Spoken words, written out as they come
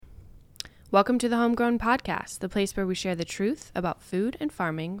Welcome to the Homegrown Podcast, the place where we share the truth about food and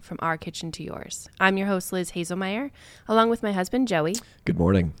farming from our kitchen to yours. I'm your host, Liz Hazelmeyer, along with my husband, Joey. Good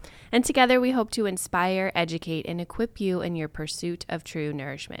morning. And together we hope to inspire, educate, and equip you in your pursuit of true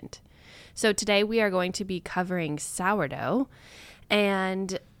nourishment. So today we are going to be covering sourdough,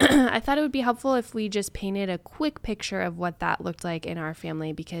 and I thought it would be helpful if we just painted a quick picture of what that looked like in our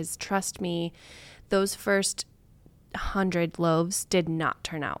family, because trust me, those first 100 loaves did not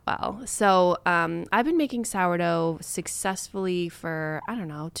turn out well. So I've been making sourdough successfully for,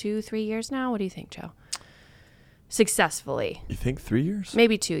 2-3 years now. What do you think, Joe? Successfully. You think 3 years?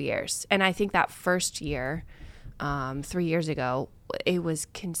 Maybe 2 years. And I think that first year, 3 years ago, it was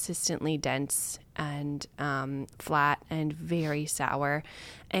consistently dense and flat and very sour.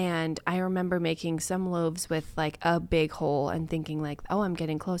 And I remember making some loaves with like a big hole and thinking like, oh, I'm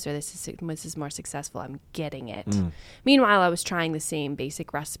getting closer. This is more successful. I'm getting it. Meanwhile, I was trying the same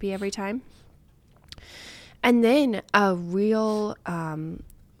basic recipe every time. And then a real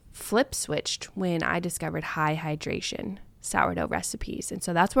flip switched when I discovered high hydration sourdough recipes. And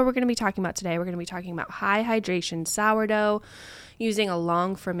so that's what we're going to be talking about today. We're going to be talking about high hydration sourdough using a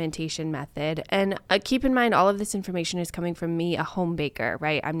long fermentation method. And keep in mind, all of this information is coming from me, a home baker,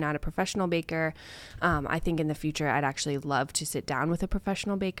 right? I'm not a professional baker. I think in the future, I'd actually love to sit down with a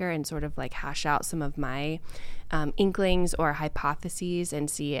professional baker and sort of like hash out some of my inklings or hypotheses and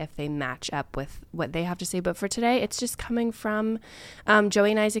see if they match up with what they have to say. But for today, it's just coming from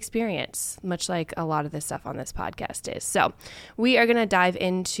Joey and I's experience, much like a lot of the stuff on this podcast is. So we are going to dive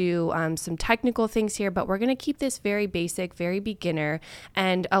into some technical things here, but we're going to keep this very basic, very beginner.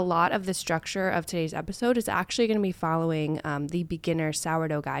 And a lot of the structure of today's episode is actually going to be following the beginner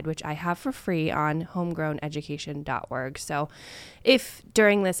sourdough guide, which I have for free on homegrowneducation.org. So if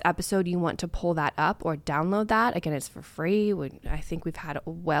during this episode you want to pull that up or download that, again, it's for free. I think we've had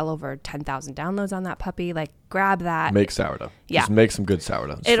well over 10,000 downloads on that puppy. Like, grab that. Make sourdough. Yeah. Just make some good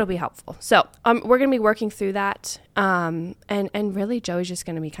sourdough. It'll be helpful. So we're going to be working through that. And really, Joey's just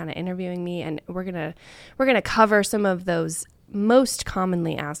going to be kind of interviewing me, and we're going to cover some of those most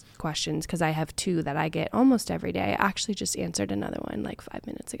commonly asked questions, because I have two that I get almost every day. I actually just answered another one like 5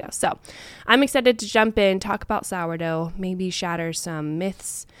 minutes ago. So I'm excited to jump in, talk about sourdough, maybe shatter some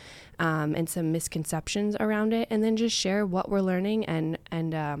myths and some misconceptions around it, and then just share what we're learning and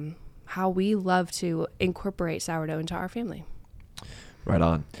how we love to incorporate sourdough into our family. Right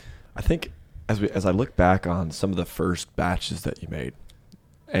on. I think as I look back on some of the first batches that you made,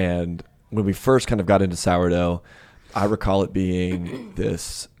 and when we first kind of got into sourdough, I recall it being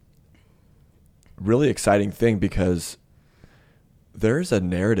this really exciting thing, because there's a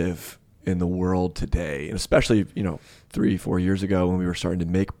narrative in the world today, and especially, 3-4 years ago when we were starting to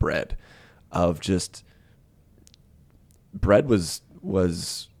make bread, of just bread was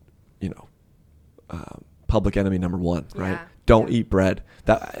public enemy number one, right? Yeah. Don't eat bread.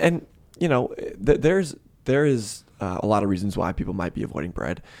 There is a lot of reasons why people might be avoiding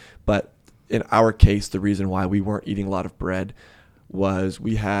bread, but in our case, the reason why we weren't eating a lot of bread was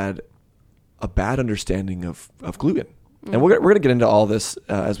we had a bad understanding of gluten. Mm-hmm. And we're going to get into all this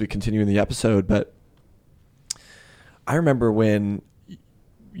as we continue in the episode. But I remember when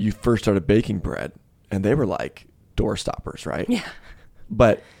you first started baking bread, and they were like door stoppers, right? Yeah.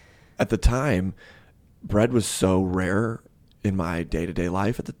 But at the time, bread was so rare in my day-to-day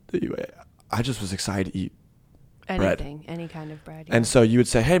life. I just was excited to eat anything, bread. any kind of bread. Yeah. And so you would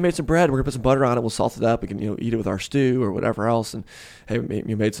say, hey, made some bread. We're going to put some butter on it. We'll salt it up. We can, eat it with our stew or whatever else. And hey,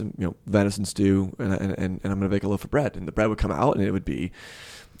 you made some, venison stew, and I'm going to bake a loaf of bread. And the bread would come out, and it would be,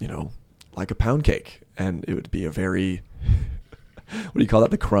 like a pound cake. And it would be a very, what do you call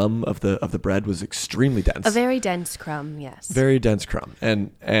that? The crumb of the bread was extremely dense. A very dense crumb, yes. Very dense crumb.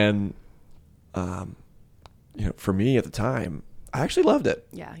 And for me at the time, I actually loved it.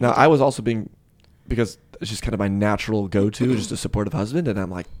 Yeah. Now, I was also because it's just kind of my natural go-to, just a supportive husband. And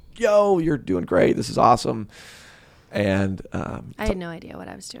I'm like, yo, you're doing great. This is awesome. And I had no idea what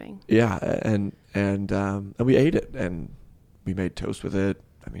I was doing. Yeah. And we ate it, and we made toast with it.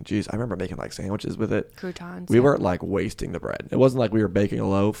 I mean, geez, I remember making like sandwiches with it. Croutons. We weren't like wasting the bread. It wasn't like we were baking a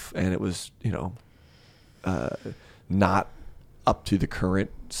loaf and it was, not up to the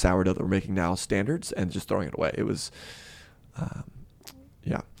current sourdough that we're making now standards and just throwing it away. It was,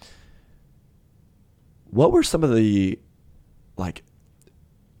 yeah. What were some of the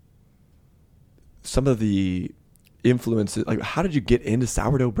influences? Like, how did you get into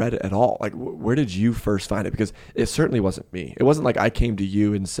sourdough bread at all? Like, where did you first find it? Because it certainly wasn't me. It wasn't like I came to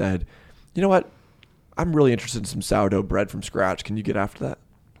you and said, you know what, I'm really interested in some sourdough bread from scratch. Can you get after that?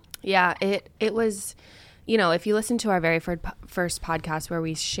 Yeah, it was, if you listen to our very first podcast where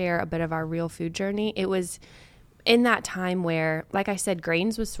we share a bit of our real food journey, it was in that time where, like I said,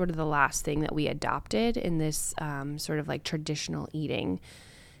 grains was sort of the last thing that we adopted in this sort of like traditional eating.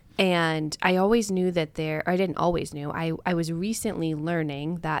 And I always knew that I didn't always knew, I was recently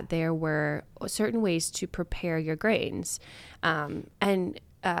learning that there were certain ways to prepare your grains.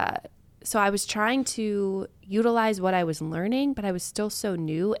 So I was trying to utilize what I was learning, but I was still so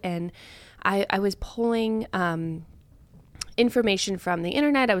new. And I was pulling information from the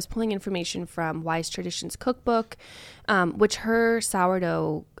internet. I was pulling information from Wise Traditions cookbook, which her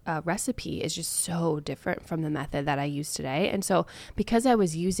sourdough recipe is just so different from the method that I use today. And so because I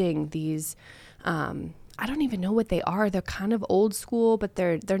was using these, I don't even know what they are. They're kind of old school, but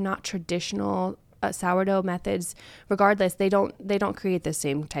they're not traditional sourdough methods. Regardless, they don't create the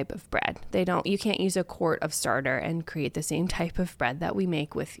same type of bread. You can't use a quart of starter and create the same type of bread that we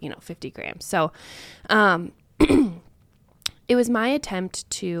make with 50 grams. So it was my attempt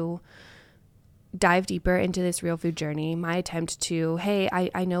to dive deeper into this real food journey, my attempt to, hey,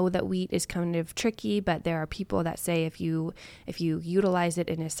 I know that wheat is kind of tricky, but there are people that say if you utilize it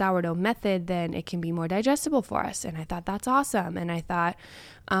in a sourdough method, then it can be more digestible for us. And I thought, that's awesome. And I thought,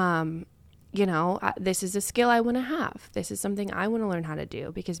 this is a skill I want to have. This is something I want to learn how to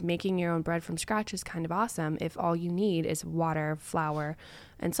do, because making your own bread from scratch is kind of awesome if all you need is water, flour,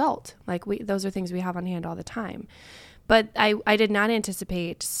 and salt. Like those are things we have on hand all the time. But I did not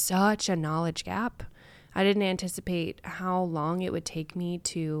anticipate such a knowledge gap. I didn't anticipate how long it would take me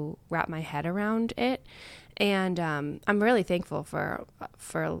to wrap my head around it. And I'm really thankful for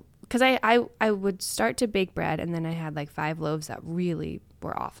because I would start to bake bread, and then I had like 5 loaves that really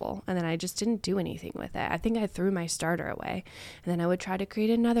were awful. And then I just didn't do anything with it. I think I threw my starter away, and then I would try to create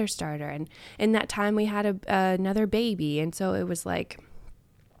another starter. And in that time we had another baby. And so it was like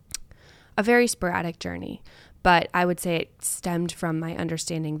a very sporadic journey. But I would say it stemmed from my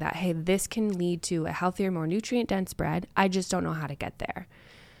understanding that, hey, this can lead to a healthier, more nutrient-dense bread. I just don't know how to get there.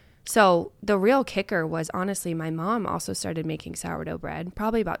 So the real kicker was, honestly, my mom also started making sourdough bread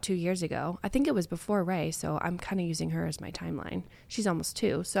probably about 2 years ago. I think it was before Ray, so I'm kind of using her as my timeline. She's almost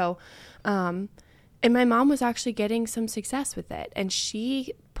 2. So, and my mom was actually getting some success with it. And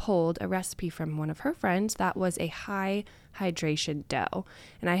she pulled a recipe from one of her friends that was a high hydration dough.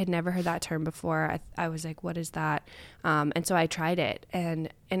 And I had never heard that term before. I was like, what is that? And so I tried it,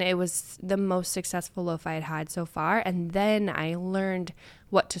 and it was the most successful loaf I had had so far. And then I learned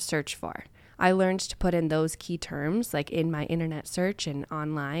what to search for. I learned to put in those key terms, like in my internet search and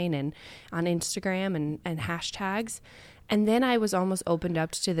online and on Instagram and hashtags. And then I was almost opened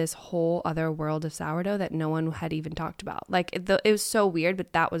up to this whole other world of sourdough that no one had even talked about. Like it was so weird,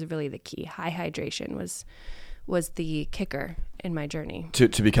 but that was really the key. High hydration was the kicker in my journey to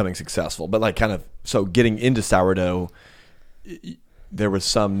becoming successful. But like kind of, so getting into sourdough, there was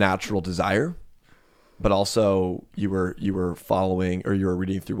some natural desire, but also you were following, or you were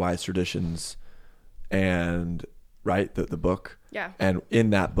reading through Wise Traditions and right, the book. Yeah. And in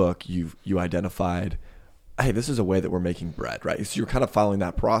that book, you identified, hey, this is a way that we're making bread, right? So you're kind of following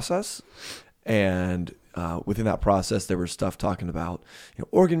that process, and within that process, there was stuff talking about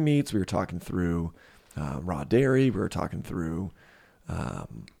organ meats. We were talking through raw dairy. We were talking through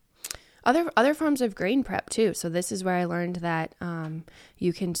other forms of grain prep too. So this is where I learned that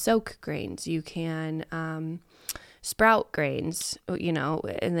you can soak grains, you can sprout grains,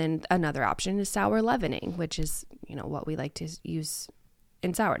 and then another option is sour leavening, which is what we like to use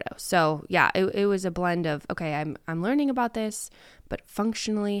in sourdough. So yeah, it was a blend of, okay, I'm learning about this, but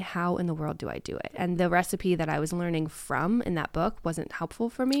functionally, how in the world do I do it? And the recipe that I was learning from in that book wasn't helpful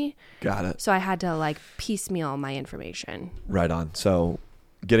for me. Got it. So I had to like piecemeal my information. Right on. So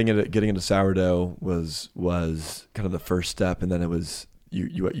getting into sourdough was kind of the first step, and then it was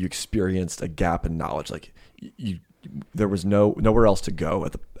you experienced a gap in knowledge. Like there was nowhere else to go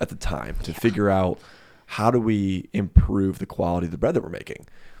at the time to figure out, how do we improve the quality of the bread that we're making?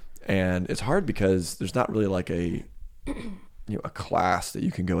 And it's hard because there's not really like a class that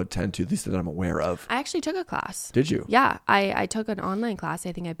you can go attend to, at least that I'm aware of. I actually took a class. Did you? Yeah, I took an online class.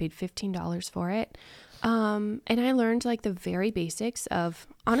 I think I paid $15 for it. And I learned like the very basics of,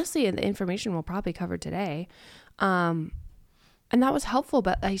 honestly, the information we'll probably cover today. And that was helpful,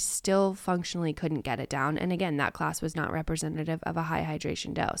 but I still functionally couldn't get it down. And again, that class was not representative of a high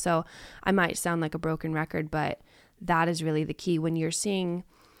hydration dough. So I might sound like a broken record, but that is really the key when you're seeing,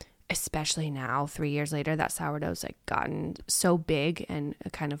 especially now, 3 years later, that sourdough's like gotten so big and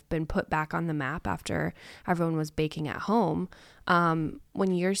kind of been put back on the map after everyone was baking at home.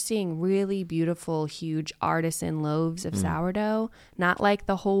 When you're seeing really beautiful, huge artisan loaves of sourdough, not like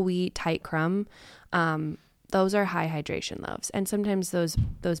the whole wheat tight crumb, those are high hydration loaves. And sometimes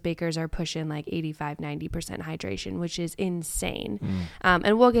those bakers are pushing like 85-90% hydration, which is insane.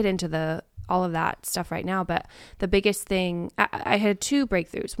 And we'll get into all of that stuff right now. But the biggest thing, I had 2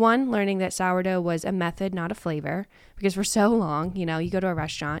 breakthroughs. One, learning that sourdough was a method, not a flavor, because for so long, you go to a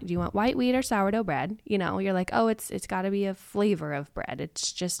restaurant, do you want white wheat or sourdough bread? You're like, oh, it's got to be a flavor of bread.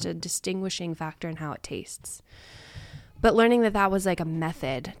 It's just a distinguishing factor in how it tastes. But learning that was like a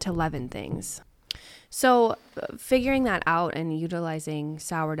method to leaven things. So figuring that out and utilizing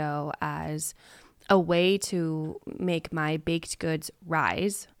sourdough as a way to make my baked goods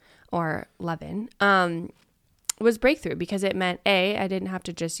rise or leaven was breakthrough, because it meant, I didn't have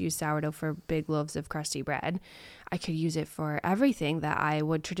to just use sourdough for big loaves of crusty bread. I could use it for everything that I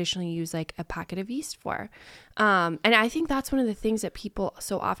would traditionally use like a packet of yeast for. And I think that's one of the things that people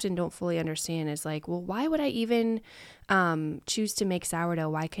so often don't fully understand is like, well, why would I even choose to make sourdough?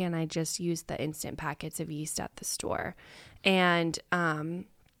 Why can't I just use the instant packets of yeast at the store? And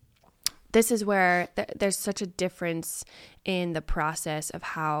this is where there's such a difference in the process of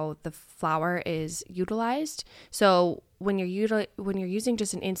how the flour is utilized. So when you're using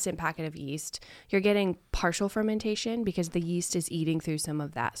just an instant packet of yeast, you're getting partial fermentation because the yeast is eating through some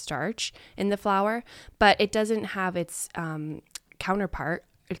of that starch in the flour, but it doesn't have its counterpart.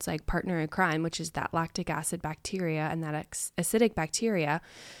 It's like partner in crime, which is that lactic acid bacteria and that acidic bacteria,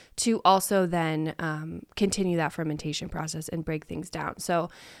 to also then continue that fermentation process and break things down. So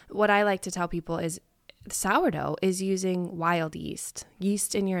what I like to tell people is sourdough is using wild yeast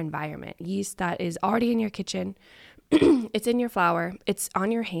in your environment, yeast that is already in your kitchen. It's in your flour. It's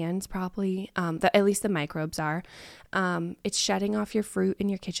on your hands, probably. At least the microbes are. It's shedding off your fruit in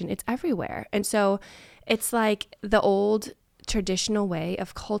your kitchen. It's everywhere. And so it's like the old traditional way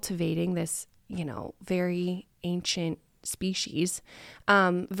of cultivating this, very ancient species,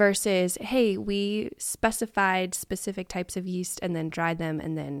 versus, hey, we specified specific types of yeast and then dried them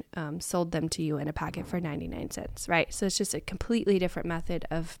and then sold them to you in a packet for 99 cents, right? So it's just a completely different method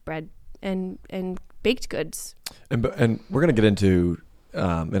of bread and baked goods. And we're going to get into,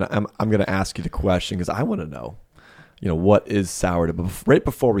 and I'm going to ask you the question because I want to know, what is sourdough? But right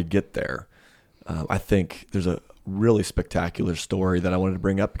before we get there, I think there's a really spectacular story that I wanted to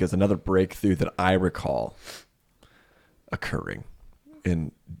bring up, because another breakthrough that I recall occurring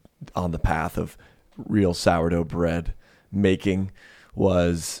on the path of real sourdough bread making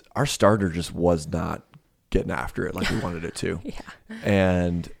was our starter just was not getting after it like we wanted it to. Yeah.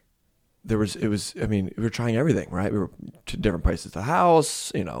 And we were trying everything, right? We were to different places at the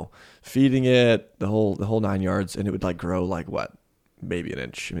house, feeding it, the whole 9 yards, and it would like grow like what? Maybe an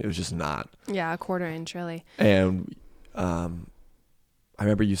inch. I mean, it was just not. Yeah, a quarter inch really. And I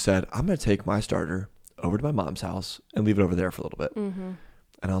remember you said, I'm going to take my starter over to my mom's house and leave it over there for a little bit. Mm-hmm.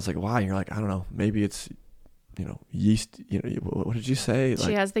 And I was like, why? And you're like, I don't know. Maybe it's, yeast. What did you say?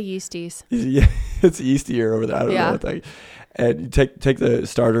 She has the yeasties. Yeah, it's yeastier over there. I don't know what that. And you take the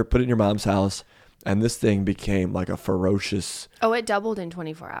starter, put it in your mom's house, and this thing became like a ferocious. Oh, it doubled in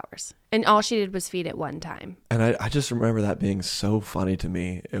 24 hours. And all she did was feed it one time. And I just remember that being so funny to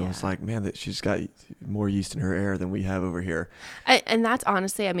me. It was like, man, that she's got more yeast in her air than we have over here. And that's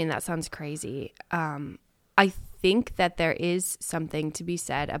honestly, that sounds crazy. I think that there is something to be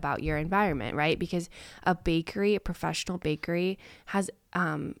said about your environment, right? Because a professional bakery has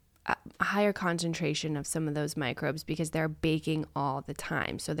a higher concentration of some of those microbes because they're baking all the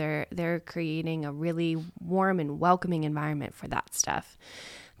time. So they're creating a really warm and welcoming environment for that stuff.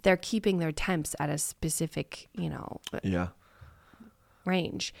 They're keeping their temps at a specific,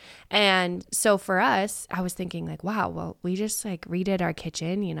 range. And so for us, I was thinking like, wow, well, we just like redid our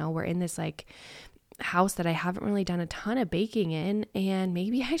kitchen, we're in this like house that I haven't really done a ton of baking in, and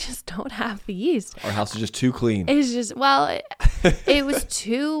maybe I just don't have the yeast. Our house is just too clean. It's just, it was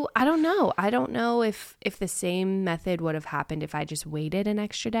too, I don't know if the same method would have happened if I just waited an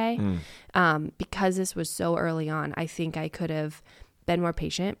extra day. Because this was so early on, I think I could have been more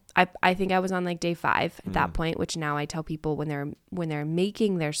patient. I think I was on like day 5 at that point, which now I tell people when they're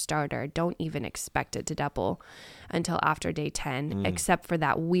making their starter, don't even expect it to double until after day 10, except for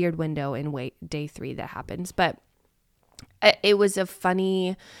that weird window in day 3 that happens. But it was a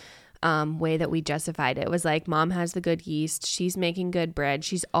funny way that we justified it. It was like, mom has the good yeast. She's making good bread.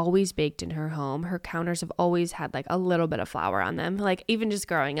 She's always baked in her home. Her counters have always had like a little bit of flour on them. Like even just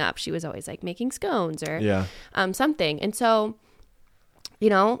growing up, she was always like making scones or something. And so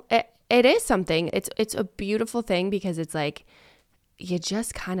it is something. It's a beautiful thing because it's like you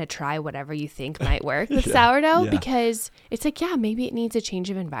just kind of try whatever you think might work with sourdough because it's like, yeah, maybe it needs a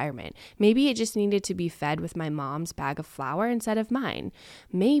change of environment. Maybe it just needed to be fed with my mom's bag of flour instead of mine.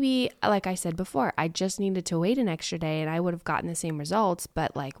 Maybe, like I said before, I just needed to wait an extra day and I would have gotten the same results,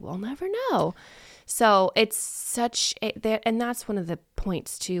 but like, we'll never know. So it's and that's one of the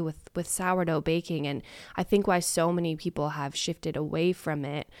points too with sourdough baking. And I think why so many people have shifted away from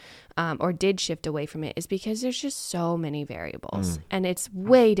it or did shift away from it is because there's just so many variables. And it's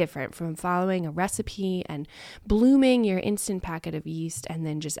way different from following a recipe and blooming your instant packet of yeast and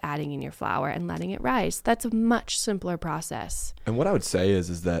then just adding in your flour and letting it rise. That's a much simpler process. And what I would say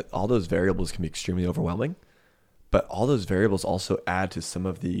is that all those variables can be extremely overwhelming, but all those variables also add to some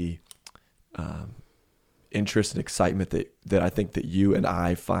of the interest and excitement that I think that you and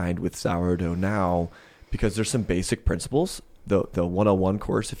I find with sourdough now, because there's some basic principles, the 101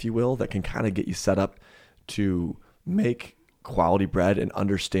 course, if you will, that can kind of get you set up to make quality bread and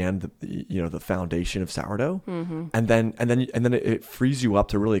understand the foundation of sourdough. And then it frees you up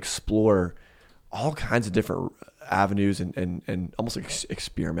to really explore all kinds of different avenues and almost like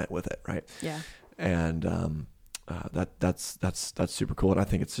experiment with it. Right. Yeah. And, that's super cool. And I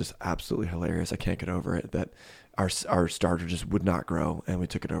think it's just absolutely hilarious. I can't get over it that our starter just would not grow. And we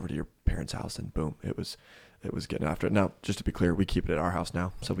took it over to your parents' house and boom, it was getting after it. Now, just to be clear, we keep it at our house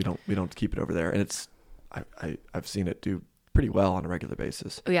now. So we don't keep it over there. And I've seen it do pretty well on a regular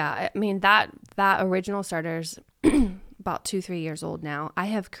basis. Yeah. I mean, that original starter's about 2-3 years old now. I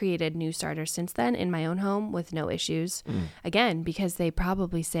have created new starters since then in my own home with no issues. Again, because they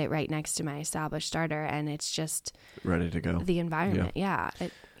probably sit right next to my established starter and it's just ready to go. The environment. Yeah.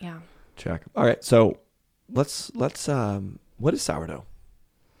 Check. All right. So let's what is sourdough?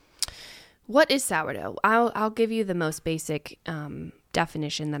 What is sourdough? I'll give you the most basic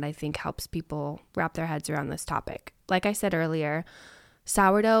definition that I think helps people wrap their heads around this topic. Like I said earlier,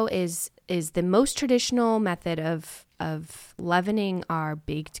 sourdough is the most traditional method of leavening our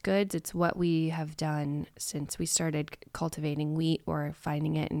baked goods. It's what we have done since we started cultivating wheat or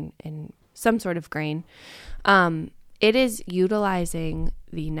finding it in some sort of grain. It is utilizing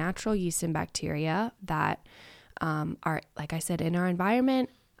the natural yeast and bacteria that are, like I said, in our environment,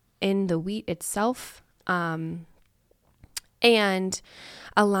 in the wheat itself, and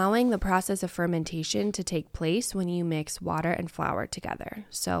allowing the process of fermentation to take place when you mix water and flour together.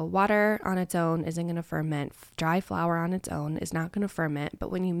 So water on its own isn't going to ferment. Dry flour on its own is not going to ferment.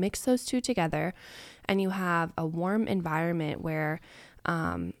 But when you mix those two together and you have a warm environment where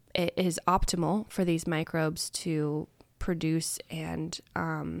it is optimal for these microbes to produce and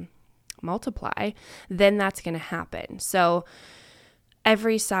multiply, then that's going to happen. So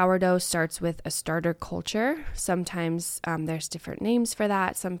every sourdough starts with a starter culture. Sometimes there's different names for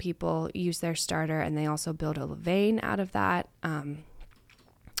that. Some people use their starter and they also build a levain out of that.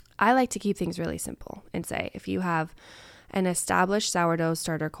 I like to keep things really simple and say if you have an established sourdough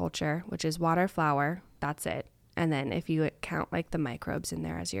starter culture, which is water, flour, that's it. And then if you count like the microbes in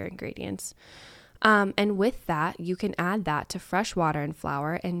there as your ingredients. And with that, you can add that to fresh water and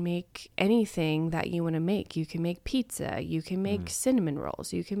flour and make anything that you want to make. You can make pizza, you can make cinnamon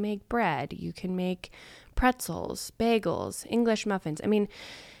rolls, you can make bread, you can make pretzels, bagels, English muffins. I mean,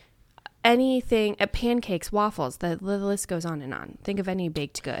 anything, pancakes, waffles, the list goes on and on. Think of any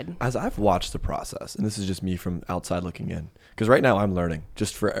baked good. As I've watched the process, and this is just me from outside looking in, because right now I'm learning,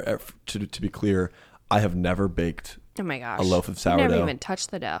 just to be clear, I have never baked oh my gosh, a loaf of sourdough. Never even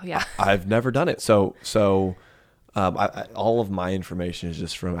touched the dough. Yeah, I've never done it. So all of my information is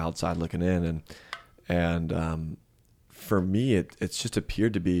just from outside looking in, and for me, it's just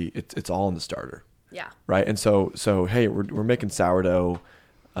appeared to be it's all in the starter. Yeah. Right. And so hey, we're making sourdough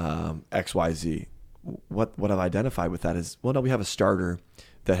XYZ. What I've identified with that is, well, no, we have a starter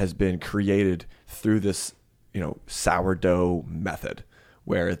that has been created through this sourdough method,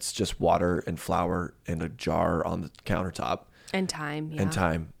 where it's just water and flour in a jar on the countertop. And time. Yeah. And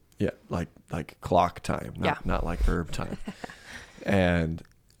time. Yeah. Like clock time, not like herb time. And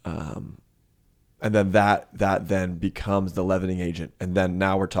then that then becomes the leavening agent. And then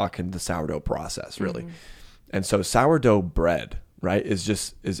now we're talking the sourdough process, really. And so sourdough bread, right,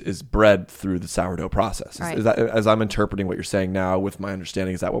 is bread through the sourdough process. Right. Is that, as I'm interpreting what you're saying now with my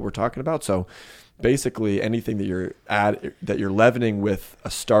understanding, is that what we're talking about? So basically anything that you're leavening with a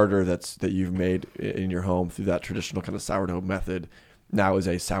starter that you've made in your home through that traditional kind of sourdough method now is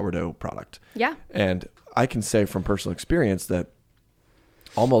a sourdough product. Yeah. And I can say from personal experience that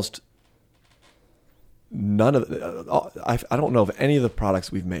almost none of I don't know of any of the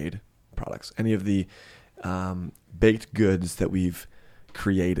products we've made, any of the baked goods that we've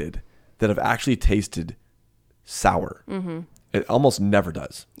created that have actually tasted sour. Mm-hmm. It almost never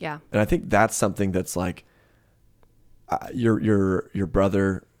does. Yeah. And I think that's something that's like your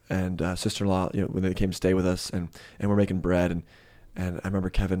brother and sister-in-law, when they came to stay with us and we're making bread and I remember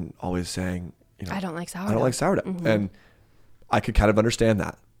Kevin always saying, I don't like sourdough. I don't like sourdough. Mm-hmm. And I could kind of understand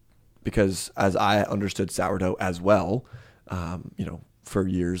that because as I understood sourdough as well, for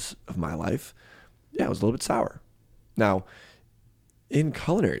years of my life, it was a little bit sour. Now, in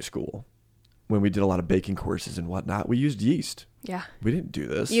culinary school, when we did a lot of baking courses and whatnot, we used yeast. Yeah. We didn't do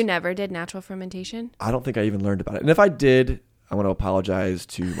this. You never did natural fermentation? I don't think I even learned about it. And if I did, I want to apologize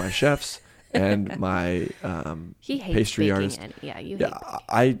to my chefs and my he hates pastry baking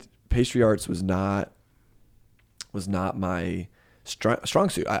artist. Pastry arts was not my strong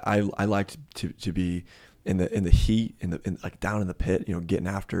suit. I liked to be in the heat, like down in the pit, getting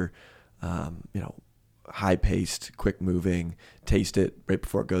after, high paced, quick moving, taste it right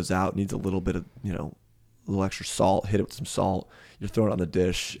before it goes out. Needs a little bit of, a little extra salt, hit it with some salt. You're throwing it on the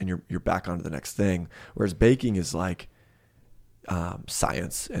dish and you're back onto the next thing. Whereas baking is like,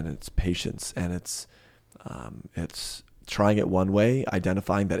 science and it's patience and it's trying it one way,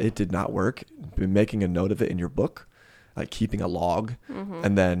 identifying that it did not work, making a note of it in your book, like keeping a log,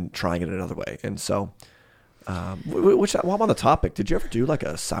 and then trying it another way. And so, while I'm on the topic, did you ever do like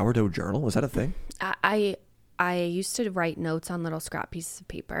a sourdough journal? Was that a thing? I used to write notes on little scrap pieces of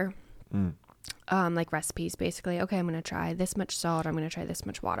paper, like recipes, basically. Okay, I'm going to try this much salt. I'm going to try this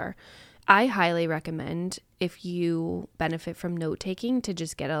much water. I highly recommend, if you benefit from note taking, to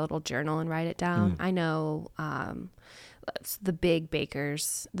just get a little journal and write it down. I know the big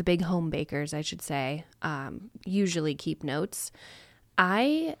bakers, the big home bakers, I should say, usually keep notes.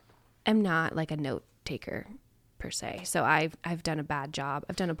 I am not like a note taker per se, so I've done a bad job.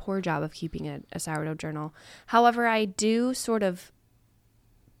 I've done a poor job of keeping a sourdough journal. However, I do sort of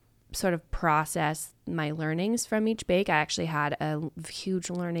process my learnings from each bake. I actually had a huge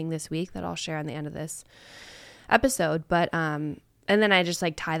learning this week that I'll share on the end of this episode, but and then I just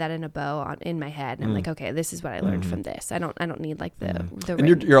like tie that in a bow in my head, and I'm like, okay, this is what I learned from this. I don't need like the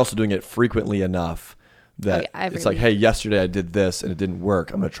and you're also doing it frequently enough that it's like, hey, yesterday I did this and it didn't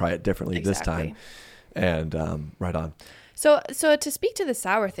work. I'm going to try it differently this time. And right on. So to speak to the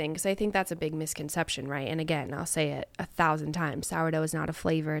sour thing, because I think that's a big misconception, right? And again, I'll say it 1,000 times. Sourdough is not a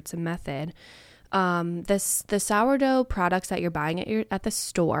flavor; it's a method. The sourdough products that you're buying at the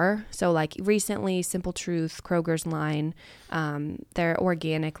store. So like recently, Simple Truth, Kroger's line, their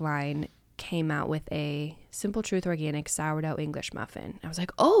organic line came out with a Simple Truth organic sourdough English muffin. I was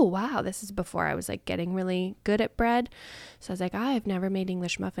like, oh wow, this is before I was like getting really good at bread. So I was like, I've never made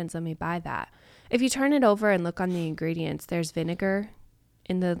English muffins. Let me buy that. If you turn it over and look on the ingredients, there's vinegar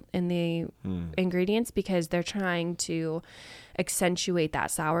in the ingredients because they're trying to accentuate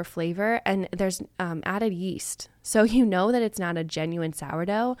that sour flavor, and there's added yeast. So you know that it's not a genuine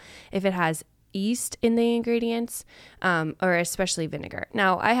sourdough if it has yeast in the ingredients, or especially vinegar.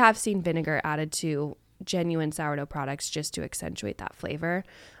 Now, I have seen vinegar added to genuine sourdough products just to accentuate that flavor.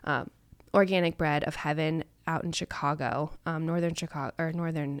 Organic Bread of Heaven out in Chicago,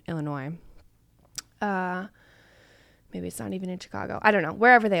 northern Illinois. Maybe it's not even in Chicago. I don't know.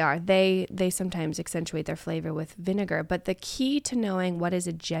 Wherever they are, they sometimes accentuate their flavor with vinegar. But the key to knowing what is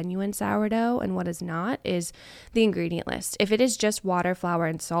a genuine sourdough and what is not is the ingredient list. If it is just water, flour,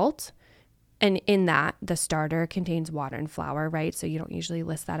 and salt, and in that, the starter contains water and flour, right? So you don't usually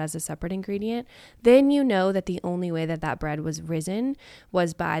list that as a separate ingredient. Then you know that the only way that bread was risen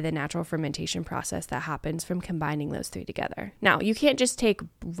was by the natural fermentation process that happens from combining those three together. Now, you can't just take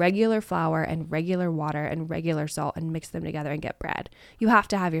regular flour and regular water and regular salt and mix them together and get bread. You have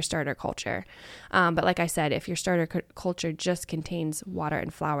to have your starter culture. But like I said, if your starter culture just contains water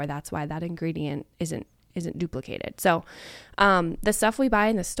and flour, that's why that ingredient isn't duplicated. So the stuff we buy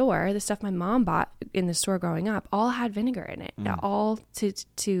in the store, the stuff my mom bought in the store growing up, all had vinegar in it, all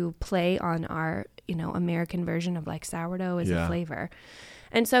to play on our American version of like sourdough as a flavor.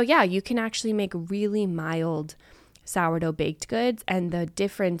 And so you can actually make really mild sourdough baked goods, and the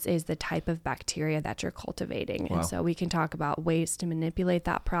difference is the type of bacteria that you're cultivating. Wow. And so we can talk about ways to manipulate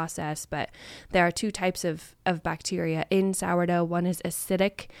that process, but there are two types of bacteria in sourdough. One is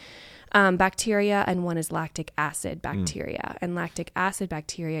acidic bacteria, and one is lactic acid bacteria. And lactic acid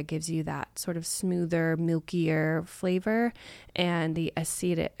bacteria gives you that sort of smoother, milkier flavor, and the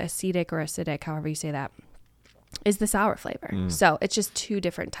acidic or acidic, however you say that, is the sour flavor. So it's just two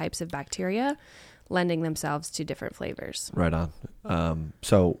different types of bacteria lending themselves to different flavors. Right on.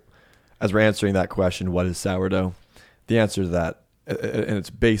 So as we're answering that question, what is sourdough? The answer to that in its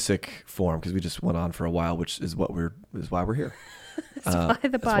basic form, because we just went on for a while, which is why we're here. That's why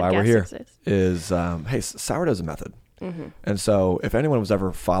the that's why we're podcast here. exists. Is hey, sourdough is a method, and so if anyone was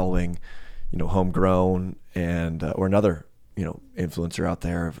ever following, homegrown and or another influencer out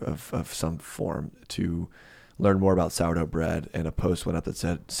there of some form to learn more about sourdough bread, and a post went up that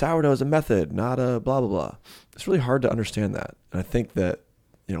said sourdough is a method, not a blah blah blah. It's really hard to understand that, and I think that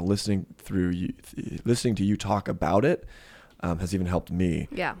listening to you talk about it has even helped me.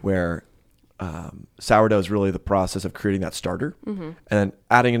 Yeah. Where sourdough is really the process of creating that starter, and then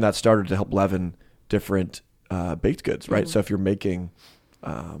adding in that starter to help leaven different baked goods, right? So if you're making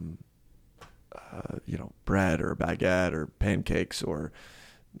bread or a baguette or pancakes or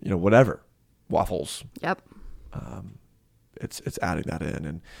whatever, waffles. Yep. It's adding that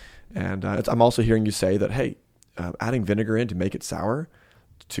in, and I'm also hearing you say that, hey, adding vinegar in to make it sour,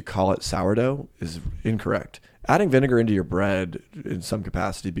 to call it sourdough is incorrect. Adding vinegar into your bread in some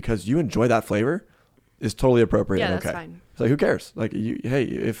capacity because you enjoy that flavor is totally appropriate. Yeah, and that's fine. It's like, who cares? Like, hey,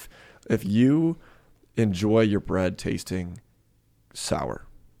 if you enjoy your bread tasting sour,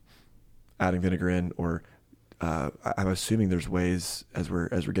 adding vinegar in, or I'm assuming there's ways as we're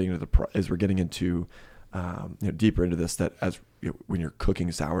getting into deeper into this, that when you're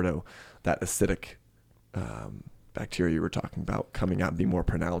cooking sourdough, that acidic bacteria you were talking about coming out and be more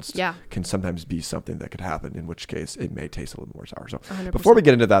pronounced can sometimes be something that could happen, in which case it may taste a little more sour. So 100%. Before we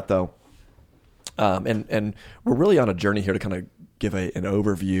get into that though, and we're really on a journey here to kind of give an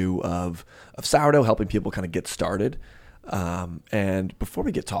overview of sourdough, helping people kind of get started. And before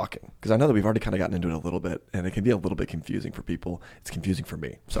we get talking, because I know that we've already kind of gotten into it a little bit, and it can be a little bit confusing for people. It's confusing for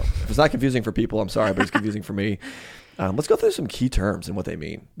me. So if it's not confusing for people, I'm sorry, but it's confusing for me. Let's go through some key terms and what they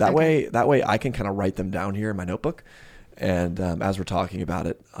mean. That way I can kind of write them down here in my notebook. And as we're talking about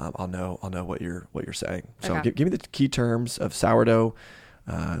it, I'll know what you're saying. So give me the key terms of sourdough,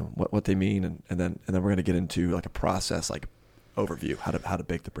 what they mean, and then we're going to get into like a process, like overview, how to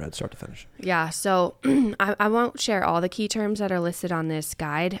bake the bread start to finish. Yeah, so I won't share all the key terms that are listed on this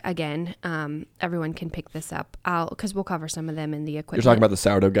guide. Again, everyone can pick this up because we'll cover some of them in the equipment. You're talking about the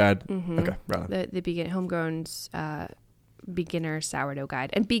sourdough guide? Mm-hmm. Okay, right on. The homegrown's beginner sourdough guide,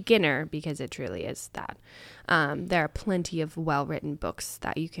 and beginner because it truly is that. There are plenty of well-written books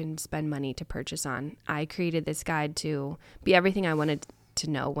that you can spend money to purchase on. I created this guide to be everything I wanted to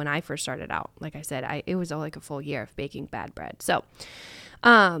know when I first started out. Like I said, it was like a full year of baking bad bread. So,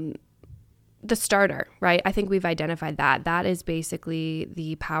 the starter, right? I think we've identified that. That is basically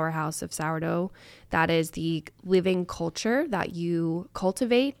the powerhouse of sourdough. That is the living culture that you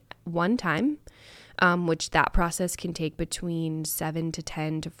cultivate one time, which that process can take between 7 to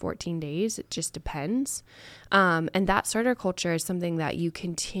 10 to 14 days. It just depends. And that starter culture is something that you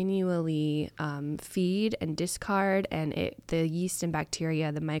continually feed and discard, and the yeast and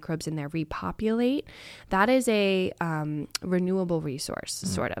bacteria, the microbes in there repopulate. That is a renewable resource,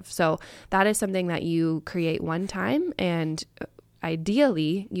 sort of. So that is something that you create one time, and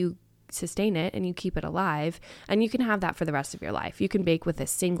ideally you sustain it and you keep it alive, and you can have that for the rest of your life. You can bake with a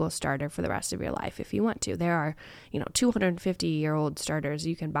single starter for the rest of your life if you want to. There are 250-year-old starters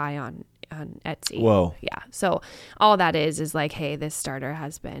you can buy on Etsy. Whoa. Yeah. So all that is like, hey, this starter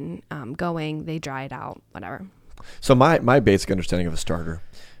has been going, they dry it out, whatever. So my basic understanding of a starter,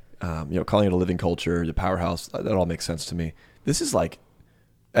 calling it a living culture, the powerhouse, that all makes sense to me. This is like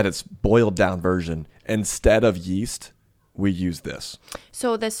at its boiled down version. Instead of yeast, we use this.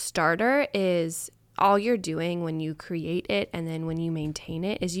 So the starter is all you're doing when you create it, and then when you maintain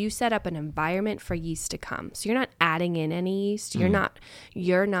it, is you set up an environment for yeast to come. So you're not adding in any yeast. You're not.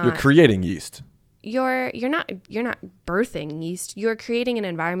 You're creating yeast. You're not birthing yeast. You're creating an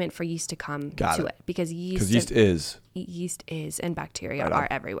environment for yeast to come it because yeast is and bacteria are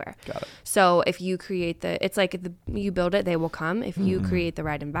everywhere. Got it. So if you create it's like you build it, they will come. If you create the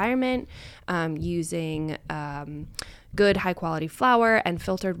right environment, using good high quality flour and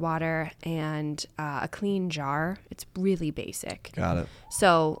filtered water and a clean jar, it's really basic. Got it.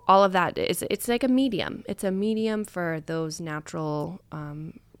 So all of that it's like a medium. It's a medium for those natural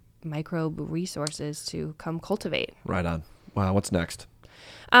microbe resources to come cultivate. Right on. Wow. What's next?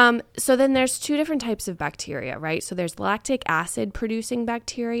 So then there's two different types of bacteria, right? So there's lactic acid producing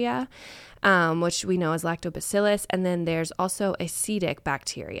bacteria, which we know as lactobacillus. And then there's also acetic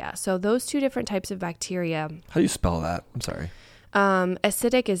bacteria. So those two different types of bacteria. How do you spell that? I'm sorry.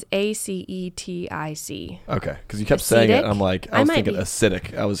 Acidic is ACETIC. Okay. Because you kept saying it. And I'm like, I was thinking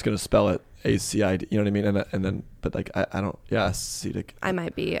acidic. I was going to spell it ACID, you know what I mean? And then, but like, I don't, yeah, acetic. I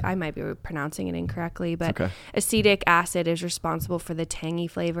might be pronouncing it incorrectly, but Okay. acetic acid is responsible for the tangy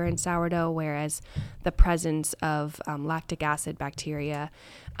flavor in sourdough, whereas the presence of lactic acid bacteria,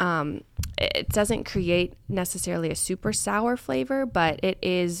 it doesn't create necessarily a super sour flavor, but it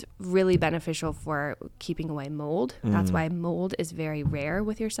is really beneficial for keeping away mold. That's why mold is very rare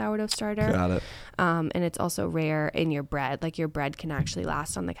with your sourdough starter. Got it. And it's also rare in your bread. Like your bread can actually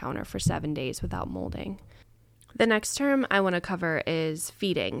last on the counter for 7 days without molding. The next term I want to cover is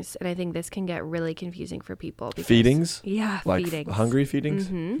feedings. And I think this can get really confusing for people. Because, Feedings? Yeah, Like feedings. hungry feedings?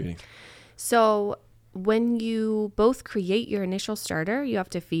 Mm-hmm. Feedings. So when you both create your initial starter, you have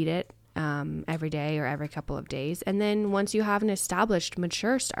to feed it every day or every couple of days. And then once you have an established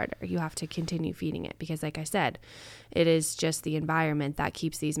mature starter, you have to continue feeding it because, like I said, it is just the environment that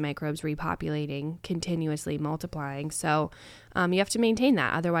keeps these microbes repopulating, continuously multiplying. So you have to maintain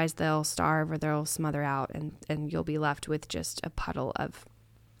that. Otherwise, they'll starve or they'll smother out and you'll be left with just a puddle of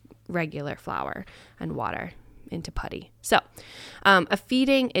regular flour and water into putty. So a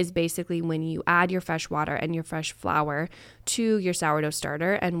feeding is basically when you add your fresh water and your fresh flour to your sourdough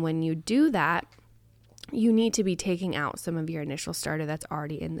starter. And when you do that, you need to be taking out some of your initial starter that's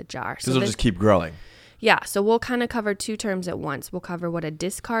already in the jar. So it'll just keep growing. Yeah. So we'll kind of cover two terms at once. We'll cover what a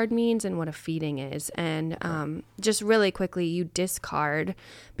discard means and what a feeding is. And just really quickly, you discard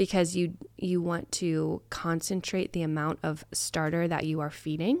because you want to concentrate the amount of starter that you are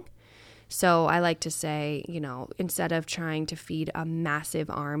feeding. So I like to say, instead of trying to feed a massive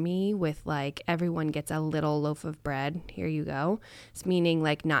army with like everyone gets a little loaf of bread, here you go. It's meaning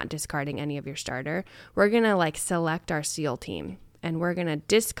like not discarding any of your starter. We're going to like select our SEAL team and we're going to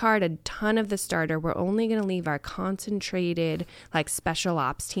discard a ton of the starter. We're only going to leave our concentrated like special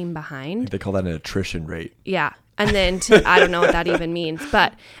ops team behind. They call that an attrition rate. Yeah. And then I don't know what that even means,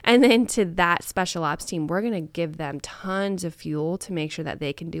 and then to that special ops team, we're going to give them tons of fuel to make sure that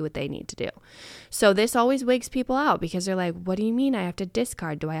they can do what they need to do. So this always wakes people out because they're like, what do you mean I have to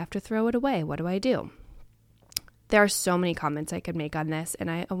discard? Do I have to throw it away? What do I do? There are so many comments I could make on this,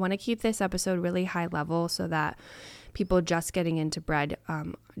 and I want to keep this episode really high level so that people just getting into bread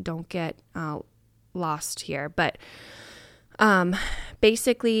don't get lost here. But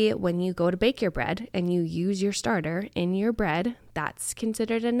basically, when you go to bake your bread and you use your starter in your bread, that's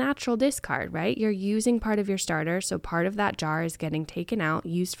considered a natural discard, right? You're using part of your starter, so part of that jar is getting taken out,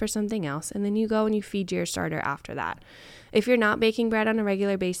 used for something else, and then you go and you feed your starter after that. If you're not baking bread on a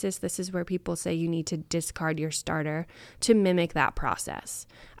regular basis, this is where people say you need to discard your starter to mimic that process.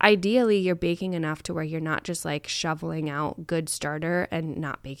 Ideally, you're baking enough to where you're not just like shoveling out good starter and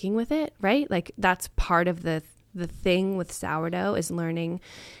not baking with it, right? Like that's part of the thing with sourdough is learning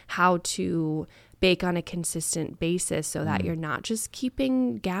how to bake on a consistent basis so that you're not just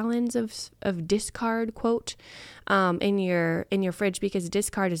keeping gallons of discard, quote, in your fridge, because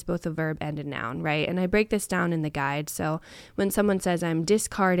discard is both a verb and a noun, right? And I break this down in the guide. So when someone says I'm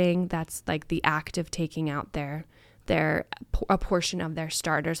discarding, that's like the act of taking out a portion of their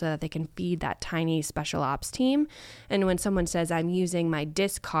starter so that they can feed that tiny special ops team. And when someone says I'm using my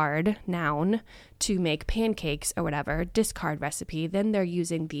discard noun to make pancakes or whatever, discard recipe, then they're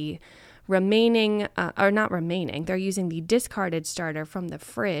using the they're using the discarded starter from the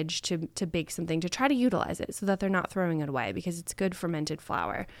fridge to bake something, to try to utilize it so that they're not throwing it away because it's good fermented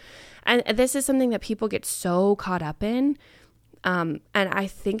flour. And this is something that people get so caught up in. And I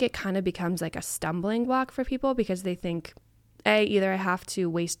think it kind of becomes like a stumbling block for people because they think, A, either I have to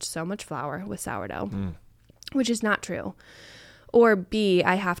waste so much flour with sourdough, which is not true, or B,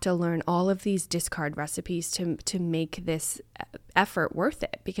 I have to learn all of these discard recipes to make this effort worth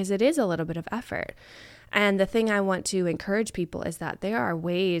it, because it is a little bit of effort. And the thing I want to encourage people is that there are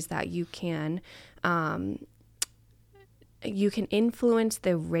ways that you can influence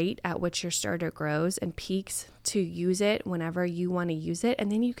the rate at which your starter grows and peaks to use it whenever you want to use it.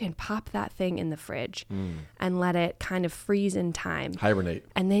 And then you can pop that thing in the fridge and let it kind of freeze in time. Hibernate.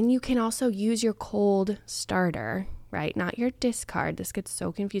 And then you can also use your cold starter, right? Not your discard. This gets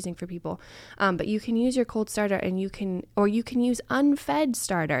so confusing for people. But you can use your cold starter and you can use unfed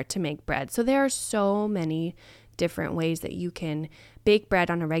starter to make bread. So there are so many different ways that you can bake bread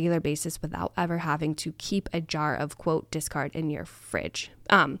on a regular basis without ever having to keep a jar of, quote, discard in your fridge.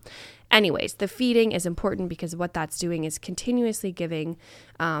 Anyways, the feeding is important because what that's doing is continuously giving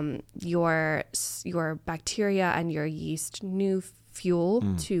your bacteria and your yeast new fuel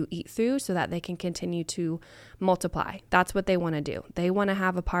to eat through so that they can continue to multiply. That's what they want to do. They want to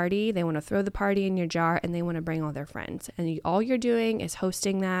have a party. They want to throw the party in your jar and they want to bring all their friends. And all you're doing is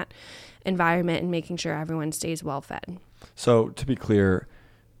hosting that environment and making sure everyone stays well fed. So to be clear,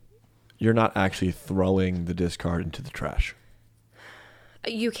 you're not actually throwing the discard into the trash.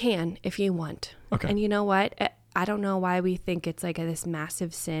 You can if you want. Okay. And you know what? I don't know why we think it's like this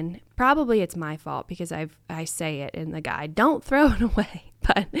massive sin. Probably it's my fault because I say it in the guide, don't throw it away.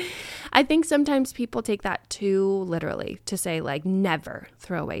 But I think sometimes people take that too literally to say like never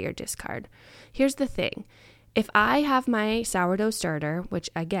throw away your discard. Here's the thing. If I have my sourdough starter, which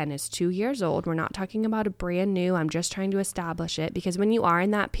again is 2 years old, we're not talking about a brand new, I'm just trying to establish it, because when you are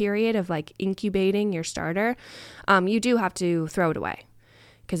in that period of like incubating your starter, you do have to throw it away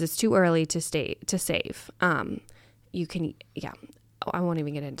because it's too early to save. You can, I won't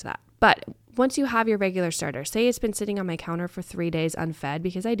even get into that. But once you have your regular starter, say it's been sitting on my counter for 3 days unfed,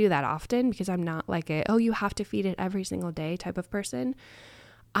 because I do that often because I'm not like you have to feed it every single day type of person.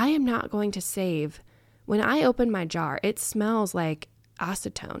 I am not going to save. When I open my jar, it smells like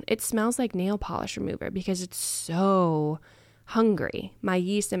acetone. It smells like nail polish remover because it's so hungry. My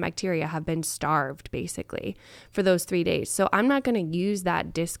yeast and bacteria have been starved basically for those 3 days. So I'm not going to use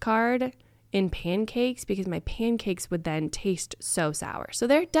that discard in pancakes because my pancakes would then taste so sour. So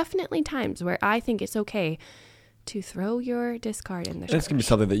there are definitely times where I think it's okay to throw your discard in the trash. It's going to be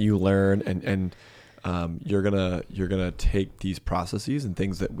something that you learn and you're gonna take these processes and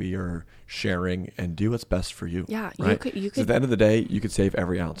things that we are sharing and do what's best for you. Yeah, right? you could. So at the end of the day, you could save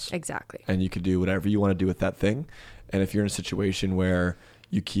every ounce. Exactly. And you could do whatever you want to do with that thing. And if you're in a situation where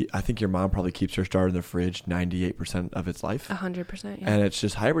I think your mom probably keeps her starter in the fridge 98% of its life. 100%. Yeah. And it's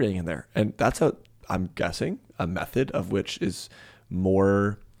just hibernating in there. And that's I'm guessing, a method of which is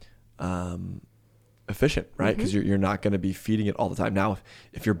more efficient, right? Because you're not going to be feeding it all the time. Now,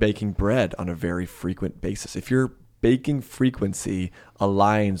 if you're baking bread on a very frequent basis, if your baking frequency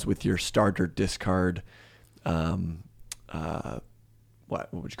aligns with your starter discard, what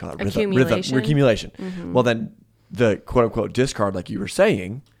would you call it? Accumulation. Mm-hmm. Well, then the quote unquote discard, like you were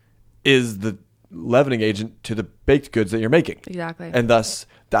saying, is the leavening agent to the baked goods that you're making. Exactly. And thus,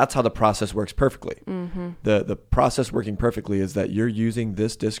 that's how the process works perfectly. Mm-hmm. The process working perfectly is that you're using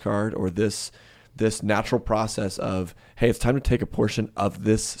this discard or this natural process of, hey, it's time to take a portion of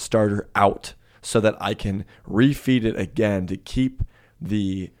this starter out so that I can refeed it again to keep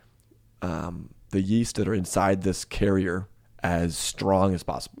the yeast that are inside this carrier as strong as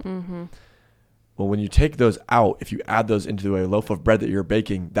possible. Mm-hmm. Well, when you take those out, if you add those into a loaf of bread that you're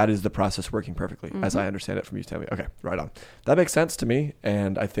baking, that is the process working perfectly, as I understand it from you telling me. Okay, right on. That makes sense to me,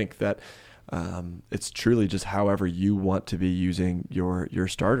 and I think that it's truly just however you want to be using your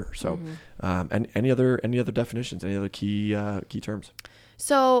starter. So, and any other definitions, any other key terms?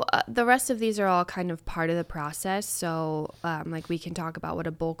 So the rest of these are all kind of part of the process. So like we can talk about what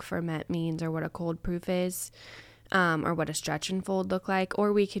a bulk ferment means, or what a cold proof is, or what a stretch and fold look like,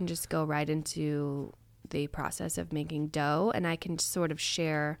 or we can just go right into the process of making dough, and I can sort of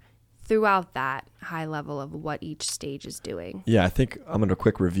share throughout that high level of what each stage is doing. Yeah, I think I'm going to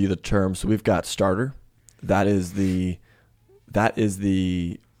quick review the terms. So we've got starter. That is the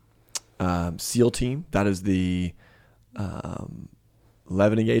seal team. That is the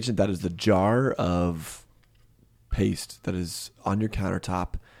leavening agent. That is the jar of paste that is on your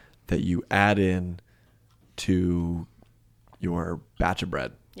countertop that you add in to your batch of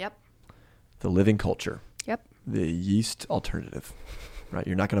bread. Yep. The living culture. Yep. The yeast alternative. Right,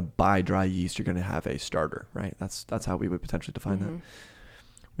 you're not going to buy dry yeast. You're going to have a starter, right? That's how we would potentially define that.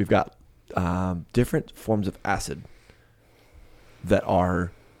 We've got different forms of acid that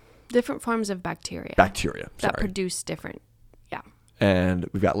are different forms of bacteria. That produce different, yeah. And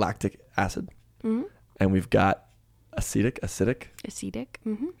we've got lactic acid, and we've got acidic,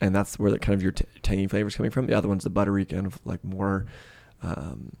 and that's where the kind of your tangy flavor is coming from. The other one's the buttery kind of like more,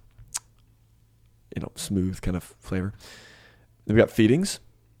 smooth kind of flavor. Then we've got feedings,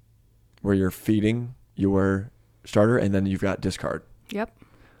 where you're feeding your starter, and then you've got discard. Yep.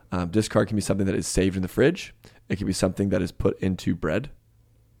 Discard can be something that is saved in the fridge. It can be something that is put into bread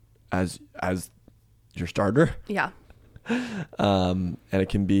as your starter. Yeah. And it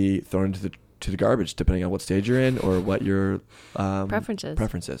can be thrown into the garbage, depending on what stage you're in or what your preference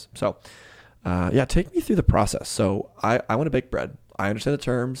is. So, take me through the process. So I want to bake bread. I understand the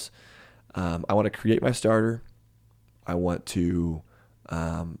terms. I want to create my starter. I want to,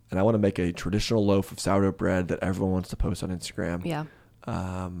 and I want to make a traditional loaf of sourdough bread that everyone wants to post on Instagram. Yeah.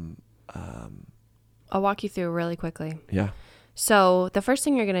 I'll walk you through really quickly. Yeah. So the first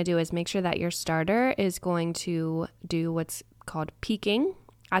thing you're going to do is make sure that your starter is going to do what's called peaking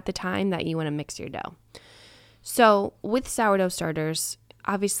at the time that you want to mix your dough. So with sourdough starters,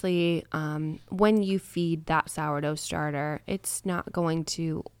 obviously, when you feed that sourdough starter, it's not going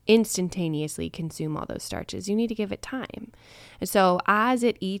to instantaneously consume all those starches. You need to give it time. And so as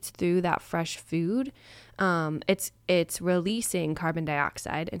it eats through that fresh food, it's releasing carbon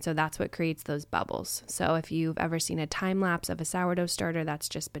dioxide. And so that's what creates those bubbles. So if you've ever seen a time lapse of a sourdough starter that's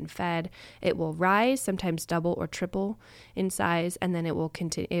just been fed, it will rise, sometimes double or triple in size, and then it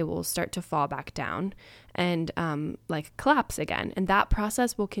will start to fall back down and like collapse again. And that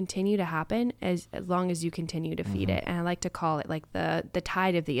process will continue to happen as long as you continue to feed it. And I like to call it like the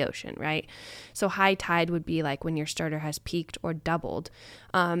tide of the ocean, right? So high tide would be like when your starter has peaked or doubled.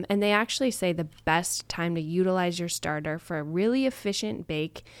 And they actually say the best time to utilize your starter for a really efficient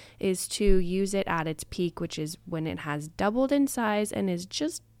bake is to use it at its peak, which is when it has doubled in size and is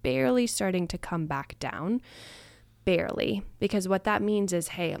just barely starting to come back down. Barely. Because what that means is,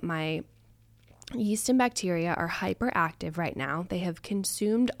 hey, my yeast and bacteria are hyperactive right now. They have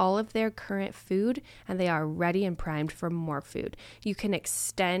consumed all of their current food and they are ready and primed for more food. You can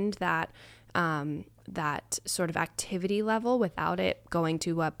extend that sort of activity level without it going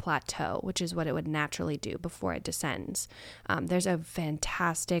to a plateau, which is what it would naturally do before it descends. There's a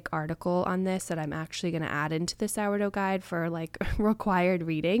fantastic article on this that I'm actually going to add into the sourdough guide for like required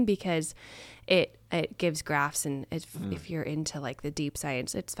reading, because it gives graphs, and if you're into like the deep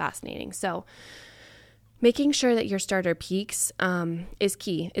science, it's fascinating. So making sure that your starter peaks is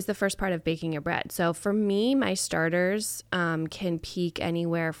key, is the first part of baking your bread. So for me, my starters can peak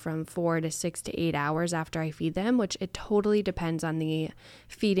anywhere from 4 to 6 to 8 hours after I feed them, which it totally depends on the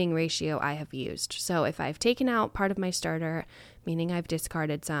feeding ratio I have used. So if I've taken out part of my starter, meaning I've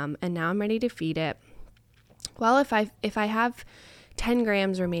discarded some, and now I'm ready to feed it, well, if I have 10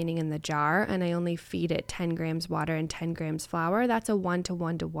 grams remaining in the jar and I only feed it 10 grams water and 10 grams flour, that's a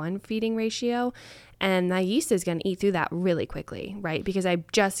 1-to-1-to-1 feeding ratio. And my yeast is going to eat through that really quickly, right? Because I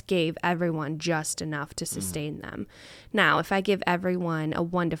just gave everyone just enough to sustain them. Now, if I give everyone a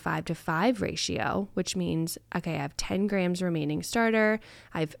 1-to-5-to-5 ratio, which means, okay, I have 10 grams remaining starter,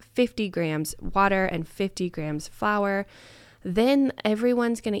 I have 50 grams water and 50 grams flour, then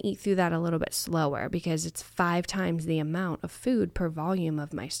everyone's going to eat through that a little bit slower because it's 5 times the amount of food per volume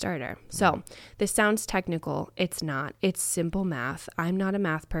of my starter. So this sounds technical. It's not. It's simple math. I'm not a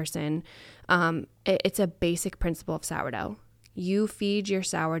math person. It's a basic principle of sourdough. You feed your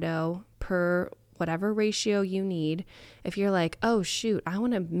sourdough per whatever ratio you need. If you're like, oh, shoot, I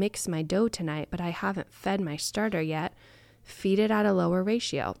want to mix my dough tonight, but I haven't fed my starter yet, feed it at a lower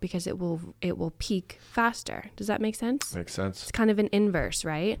ratio because it will peak faster. Does that make sense? Makes sense. It's kind of an inverse,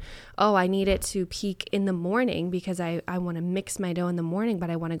 right? Oh, I need it to peak in the morning because I want to mix my dough in the morning, but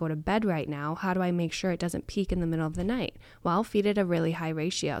I want to go to bed right now. How do I make sure it doesn't peak in the middle of the night? Well, feed it a really high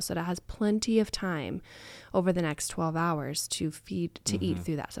ratio so that it has plenty of time over the next 12 hours to eat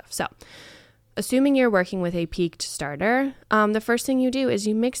through that stuff. So assuming you're working with a peaked starter, the first thing you do is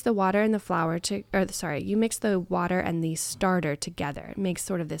you mix the water and you mix the water and the starter together. It makes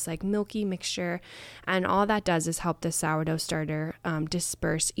sort of this like milky mixture, and all that does is help the sourdough starter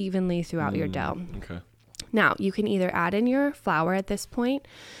disperse evenly throughout your dough. Okay. Now, you can either add in your flour at this point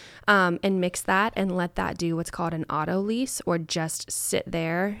and mix that and let that do what's called an autolyse, or just sit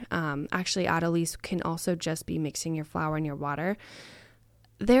there. Actually, autolyse can also just be mixing your flour and your water.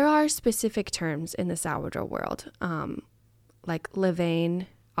 There are specific terms in the sourdough world, like levain,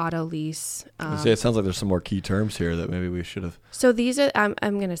 autolyse. It sounds like there's some more key terms here that maybe we should have. So these are, I'm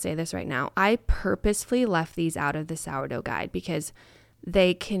going to say this right now. I purposefully left these out of the sourdough guide because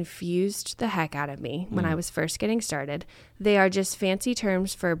they confused the heck out of me when I was first getting started. They are just fancy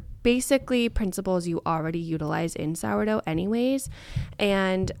terms for basically principles you already utilize in sourdough anyways.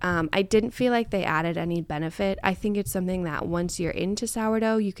 And I didn't feel like they added any benefit. I think it's something that once you're into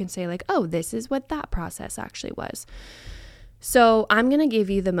sourdough, you can say like, oh, this is what that process actually was. So I'm going to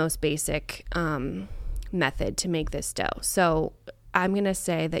give you the most basic method to make this dough. So I'm going to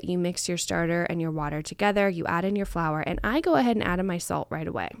say that you mix your starter and your water together, you add in your flour, and I go ahead and add in my salt right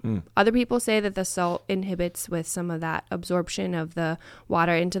away. Other people say that the salt inhibits with some of that absorption of the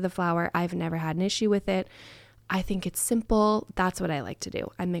water into the flour. I've never had an issue with it. I think it's simple. That's what I like to do.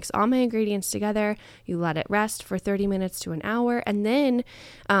 I mix all my ingredients together. You let it rest for 30 minutes to an hour. And then,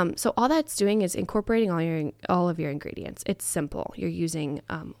 so all that's doing is incorporating all of your ingredients. It's simple. You're using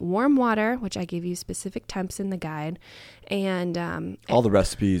warm water, which I give you specific temps in the guide. And all the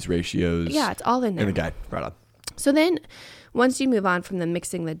recipes, ratios. Yeah, it's all in there. In the guide. Right on. So then once you move on from the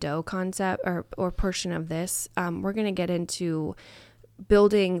mixing the dough concept or portion of this, we're going to get into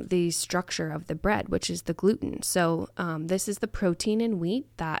building the structure of the bread, which is the gluten. So this is the protein in wheat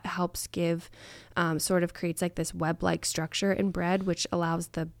that helps give, sort of creates like this web-like structure in bread, which allows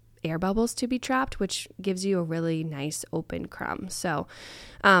the air bubbles to be trapped, which gives you a really nice open crumb. So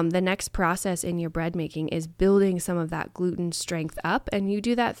the next process in your bread making is building some of that gluten strength up. And you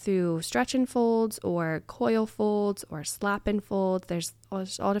do that through stretch and folds or coil folds or slap and fold. There's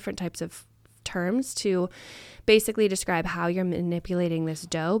all different types of terms to basically describe how you're manipulating this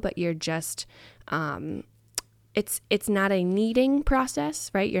dough, but you're just, it's not a kneading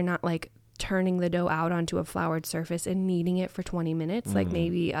process, right? You're not like turning the dough out onto a floured surface and kneading it for 20 minutes like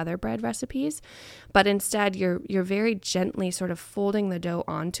maybe other bread recipes, but instead you're very gently sort of folding the dough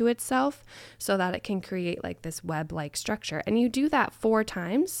onto itself so that it can create like this web-like structure. And you do that 4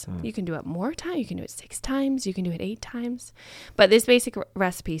 times. You can do it more times, you can do it 6 times, you can do it 8 times. But this basic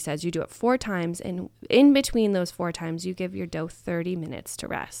recipe says you do it 4 times, and in between those 4 times you give your dough 30 minutes to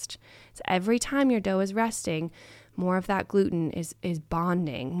rest. So every time your dough is resting, more of that gluten is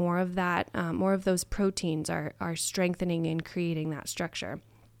bonding, more of those proteins are strengthening and creating that structure.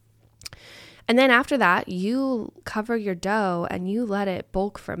 And then after that, you cover your dough and you let it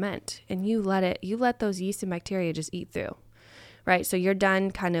bulk ferment, and you let those yeast and bacteria just eat through, right? So you're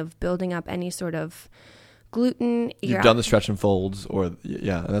done kind of building up any sort of gluten. You've done the stretch and folds, or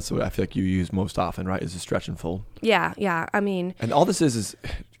yeah, that's what I feel like you use most often, right? Is the stretch and fold. Yeah. I mean, and all this is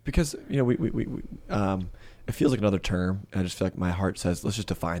because we it feels like another term, and I just feel like my heart says, let's just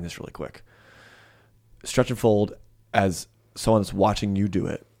define this really quick. Stretch and fold, as someone that's watching you do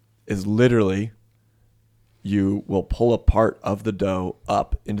it, is literally you will pull a part of the dough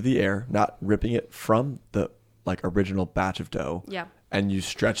up into the air, not ripping it from the like original batch of dough. Yeah. And you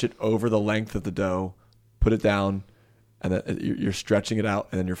stretch it over the length of the dough, put it down, and then you're stretching it out,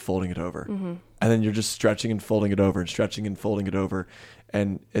 and then you're folding it over. Mm-hmm. And then you're just stretching and folding it over and stretching and folding it over.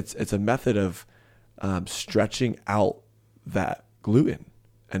 And it's a method of stretching out that gluten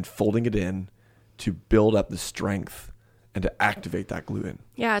and folding it in to build up the strength and to activate that gluten.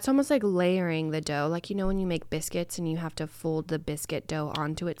 Yeah, it's almost like layering the dough. Like, when you make biscuits and you have to fold the biscuit dough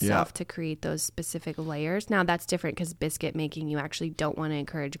onto itself to create those specific layers. Now, that's different because biscuit making, you actually don't want to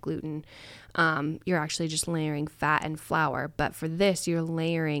encourage gluten. You're actually just layering fat and flour. But for this, you're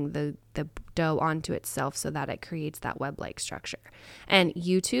layering the dough onto itself so that it creates that web-like structure. And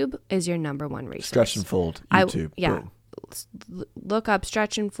YouTube is your number one resource. Stretch and fold, YouTube. Boom. Look up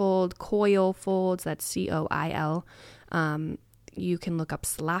stretch and fold, coil folds. That's COIL. You can look up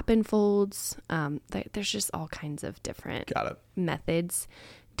slap and folds. There's just all kinds of different methods,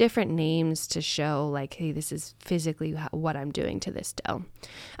 different names to show like, hey, this is physically what I'm doing to this dough.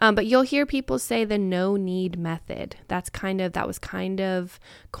 But you'll hear people say the no knead method. That was kind of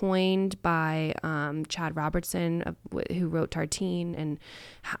coined by Chad Robertson, who wrote Tartine and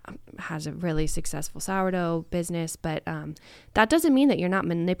has a really successful sourdough business. But that doesn't mean that you're not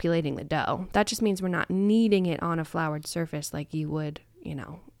manipulating the dough. That just means we're not kneading it on a floured surface like you would, I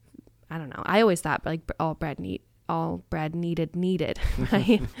don't know. I always thought like all bread needed,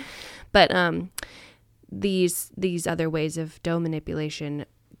 right? But these other ways of dough manipulation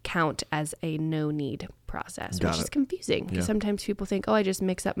count as a no knead process, which is confusing because sometimes people think, I just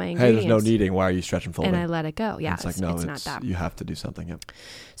mix up my ingredients. Hey, there's no kneading. Why are you stretching folding? And I let it go. Yeah, it's not that. You have to do something. Yep.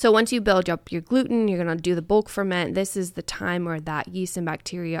 So once you build up your gluten, you're going to do the bulk ferment. This is the time where that yeast and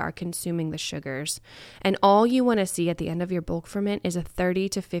bacteria are consuming the sugars. And all you want to see at the end of your bulk ferment is a 30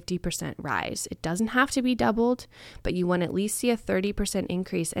 to 50% rise. It doesn't have to be doubled, but you want to at least see a 30%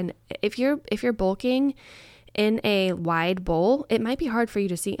 increase. And if you're bulking in a wide bowl, it might be hard for you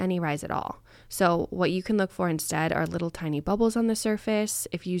to see any rise at all. So what you can look for instead are little tiny bubbles on the surface.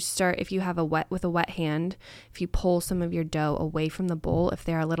 If you have a wet hand, if you pull some of your dough away from the bowl, if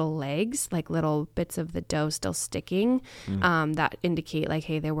there are little legs, like little bits of the dough still sticking, that indicate like,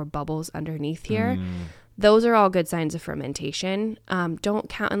 hey, there were bubbles underneath here. Those are all good signs of fermentation. Don't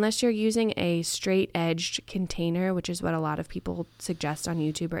count unless you're using a straight edged container, which is what a lot of people suggest on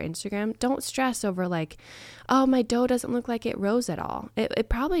YouTube or Instagram. Don't stress over like, oh, my dough doesn't look like it rose at all. It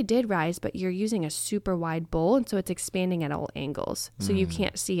probably did rise, but you're using a super wide bowl, and so it's expanding at all angles. So you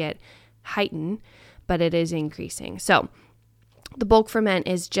can't see it heighten, but it is increasing. So the bulk ferment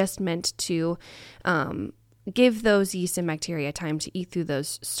is just meant to give those yeast and bacteria time to eat through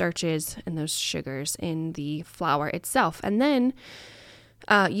those starches and those sugars in the flour itself. And then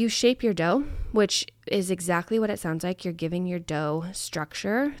you shape your dough, which is exactly what it sounds like. You're giving your dough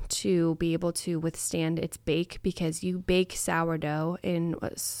structure to be able to withstand its bake, because you bake sourdough in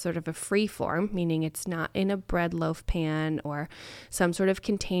sort of a free form, meaning it's not in a bread loaf pan or some sort of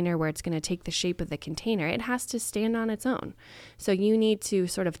container where it's going to take the shape of the container. It has to stand on its own. So you need to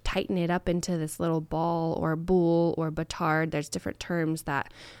sort of tighten it up into this little ball or boule or batard. There's different terms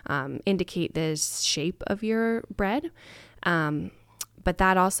that indicate the shape of your bread. But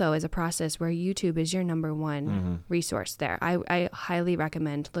that also is a process where YouTube is your number one resource there. I highly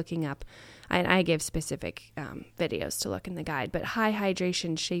recommend looking up, and I give specific videos to look in the guide, but high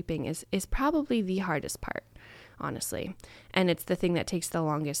hydration shaping is probably the hardest part, honestly. And it's the thing that takes the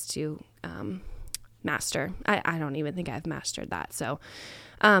longest to master. I don't even think I've mastered that. So,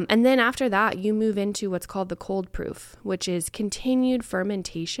 and then after that, you move into what's called the cold proof, which is continued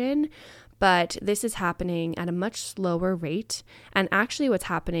fermentation, but this is happening at a much slower rate. And actually what's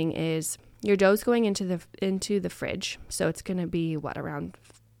happening is your dough's going into the fridge. So it's going to be around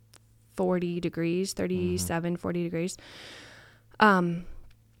 40 degrees, 37, 40 degrees.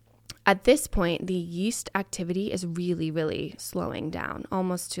 At this point, the yeast activity is really, really slowing down,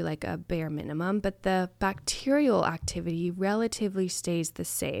 almost to like a bare minimum, but the bacterial activity relatively stays the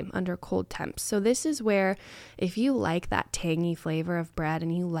same under cold temps. So this is where if you like that tangy flavor of bread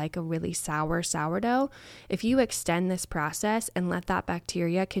and you like a really sour sourdough, if you extend this process and let that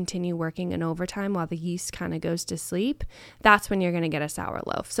bacteria continue working in overtime while the yeast kind of goes to sleep, that's when you're going to get a sour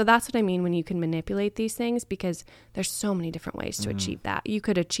loaf. So that's what I mean when you can manipulate these things, because there's so many different ways to achieve that. You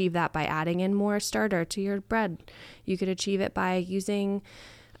could achieve that by adding in more starter to your bread. You could achieve it by using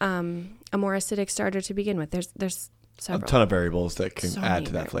a more acidic starter to begin with. There's several. A ton of variables that can add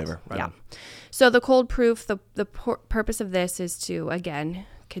to that flavor. Right on. So the cold proof, the purpose of this is to, again,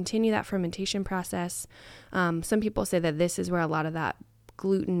 continue that fermentation process. Some people say that this is where a lot of that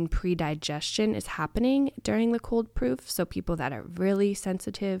gluten pre-digestion is happening during the cold proof. So people that are really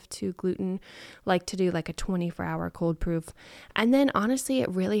sensitive to gluten like to do like a 24-hour cold proof. And then honestly, it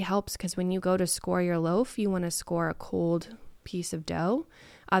really helps because when you go to score your loaf, you want to score a cold piece of dough.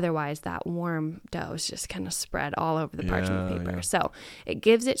 Otherwise, that warm dough is just kind of spread all over the parchment paper. Yeah. So it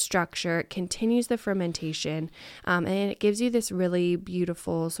gives it structure, it continues the fermentation, and it gives you this really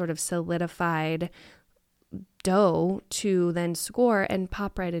beautiful sort of solidified dough to then score and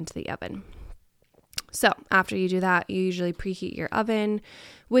pop right into the oven. So after you do that, you usually preheat your oven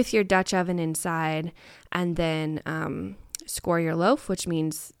with your Dutch oven inside, and then score your loaf, which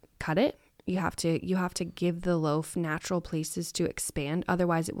means cut it. You have to give the loaf natural places to expand.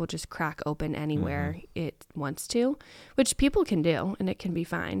 Otherwise, it will just crack open anywhere it wants to, which people can do, and it can be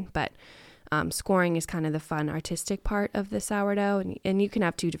fine. But scoring is kind of the fun artistic part of the sourdough. And you can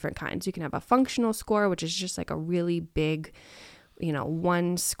have two different kinds. You can have a functional score, which is just like a really big,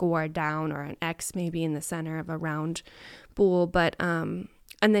 one score down or an X maybe in the center of a round bowl. But, and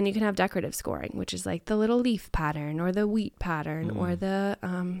then you can have decorative scoring, which is like the little leaf pattern or the wheat pattern or the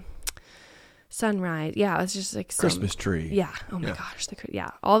sunrise. Yeah, it's just like Christmas tree. Yeah. Oh my gosh.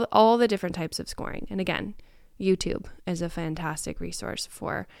 All the different types of scoring. And again, YouTube is a fantastic resource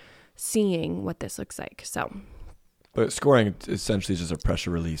for seeing what this looks like. But scoring essentially is just a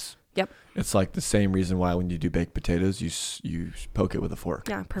pressure release. Yep. It's like the same reason why when you do baked potatoes, you poke it with a fork.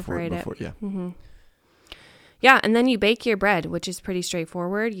 Yeah, perforate it. Yeah. Mm-hmm. Yeah, and then you bake your bread, which is pretty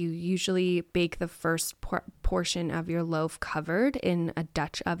straightforward. You usually bake the first portion of your loaf covered in a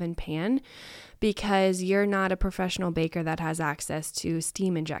Dutch oven pan because you're not a professional baker that has access to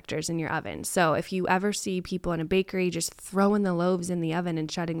steam injectors in your oven. So if you ever see people in a bakery just throwing the loaves in the oven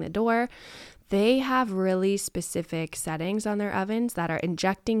and shutting the door, they have really specific settings on their ovens that are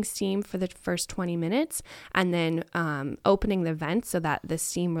injecting steam for the first 20 minutes and then opening the vents so that the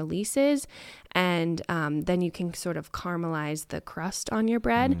steam releases, and then you can sort of caramelize the crust on your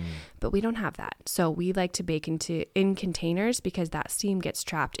bread. But we don't have that. So we like to bake in containers because that steam gets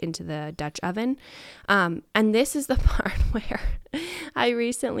trapped into the Dutch oven. And this is the part where I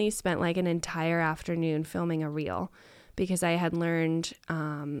recently spent like an entire afternoon filming a reel, because I had learned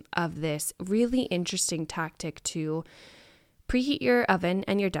of this really interesting tactic to preheat your oven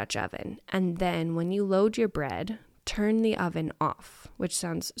and your Dutch oven. And then when you load your bread, turn the oven off, which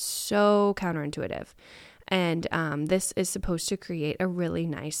sounds so counterintuitive. And this is supposed to create a really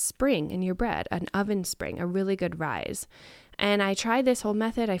nice spring in your bread, an oven spring, a really good rise. And I tried this whole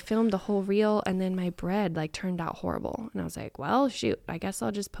method. I filmed the whole reel, and then my bread turned out horrible. And I was like, well, shoot, I guess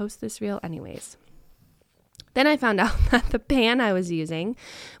I'll just post this reel anyways. Then I found out that the pan I was using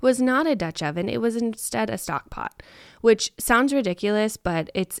was not a Dutch oven. It was instead a stock pot, which sounds ridiculous, but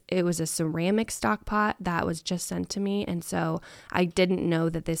it was a ceramic stock pot that was just sent to me. And so I didn't know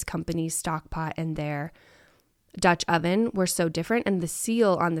that this company's stock pot and their Dutch oven were so different. And the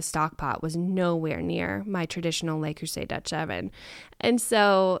seal on the stock pot was nowhere near my traditional Le Creuset Dutch oven. And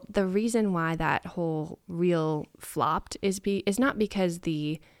so the reason why that whole reel flopped is not because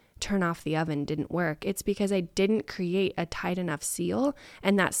the turn off the oven didn't work. It's because I didn't create a tight enough seal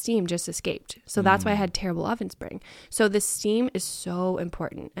and that steam just escaped. So that's why I had terrible oven spring. So the steam is so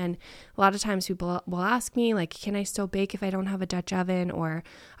important. And a lot of times people will ask me, like, can I still bake if I don't have a Dutch oven or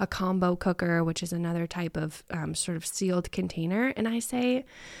a combo cooker, which is another type of sort of sealed container? And I say,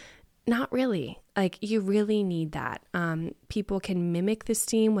 not really. Like, you really need that. People can mimic the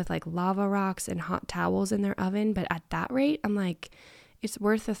steam with like lava rocks and hot towels in their oven. But at that rate, I'm like, it's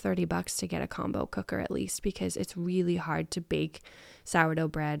worth the $30 to get a combo cooker at least, because it's really hard to bake sourdough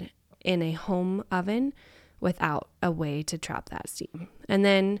bread in a home oven without a way to trap that steam. And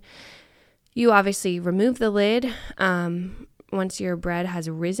then you obviously remove the lid once your bread has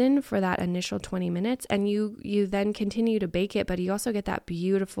risen for that initial 20 minutes, and you then continue to bake it, but you also get that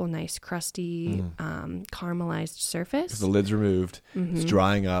beautiful, nice, crusty, caramelized surface. The lid's removed, it's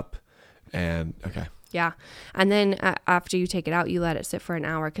drying up, and okay. Yeah. And then after you take it out, you let it sit for an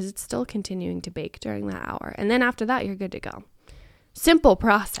hour because it's still continuing to bake during that hour. And then after that, you're good to go. Simple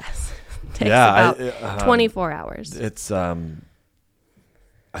process. Takes about 24 hours. It's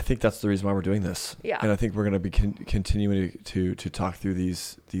I think that's the reason why we're doing this. Yeah. And I think we're going to be continuing to talk through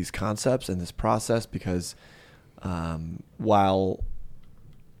these concepts and this process, because while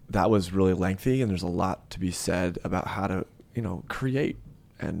that was really lengthy and there's a lot to be said about how to, create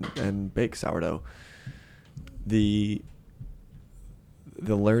and bake sourdough, the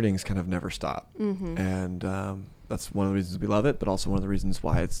learnings kind of never stop. And that's one of the reasons we love it, but also one of the reasons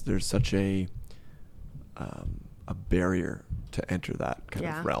why there's such a barrier to enter that kind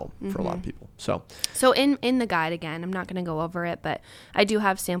of realm for a lot of people. So in the guide, again, I'm not going to go over it, but I do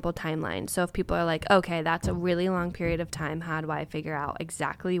have sample timelines. So if people are like, okay, that's a really long period of time, how do I figure out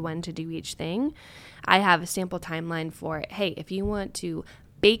exactly when to do each thing? I have a sample timeline for, hey, if you want to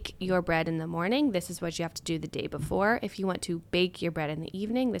bake your bread in the morning, this is what you have to do the day before. If you want to bake your bread in the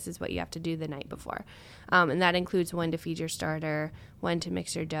evening, this is what you have to do the night before. And that includes when to feed your starter, when to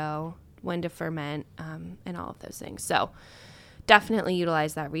mix your dough, when to ferment, and all of those things. So definitely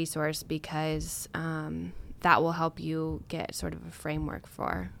utilize that resource, because that will help you get sort of a framework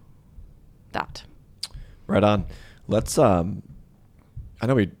for that. Right on. Let's, I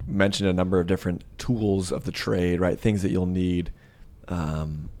know we mentioned a number of different tools of the trade, right? Things that you'll need.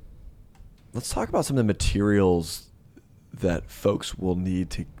 Let's talk about some of the materials that folks will need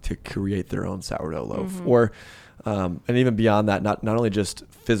to create their own sourdough loaf, or and even beyond that, not only just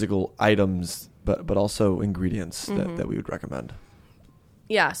physical items, but also ingredients that we would recommend.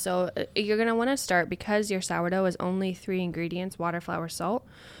 Yeah, so you're going to want to start, because your sourdough is only 3 ingredients, water, flour, salt.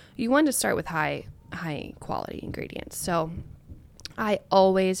 You want to start with high quality ingredients. So I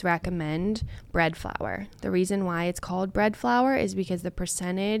always recommend bread flour. The reason why it's called bread flour is because the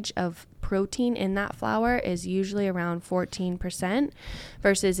percentage of protein in that flour is usually around 14%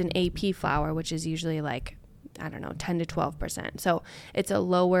 versus an AP flour, which is usually like, 10 to 12%. So it's a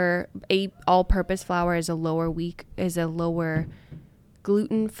lower, all-purpose flour is a lower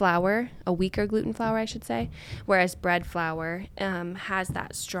gluten flour, a weaker gluten flour, I should say, whereas bread flour has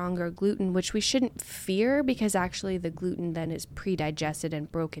that stronger gluten, which we shouldn't fear, because actually the gluten then is pre-digested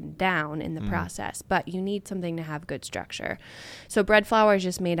and broken down in the process, but you need something to have good structure. So bread flour is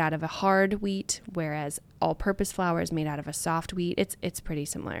just made out of a hard wheat, whereas all-purpose flour is made out of a soft wheat. It's pretty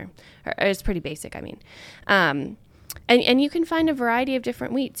similar, or it's pretty basic, I mean. And you can find a variety of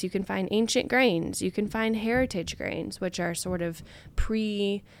different wheats. You can find ancient grains. You can find heritage grains, which are sort of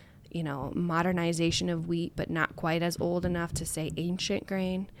modernization of wheat, but not quite as old enough to say ancient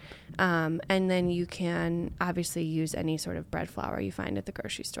grain. And then you can obviously use any sort of bread flour you find at the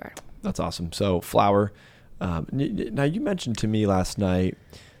grocery store. That's awesome. So flour. Now, you mentioned to me last night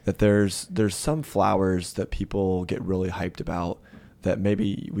that there's some flours that people get really hyped about that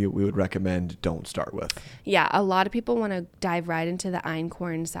maybe we would recommend don't start with. Yeah, a lot of people want to dive right into the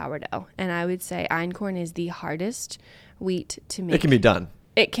einkorn sourdough. And I would say einkorn is the hardest wheat to make. It can be done.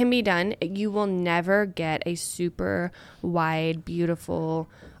 It can be done. You will never get a super wide, beautiful,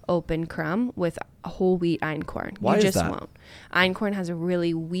 open crumb with a whole wheat einkorn. Why is that? You just won't. Einkorn has a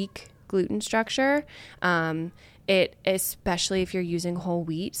really weak gluten structure. It, especially if you're using whole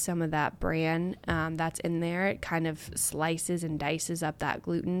wheat, some of that bran that's in there, it kind of slices and dices up that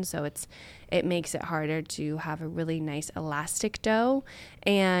gluten, so it makes it harder to have a really nice elastic dough,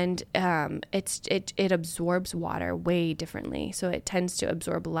 and it absorbs water way differently. So it tends to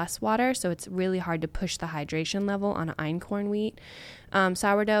absorb less water, so it's really hard to push the hydration level on an einkorn wheat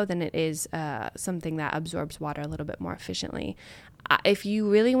sourdough than it is something that absorbs water a little bit more efficiently. If you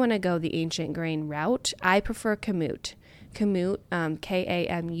really want to go the ancient grain route, I prefer kamut. Kamut,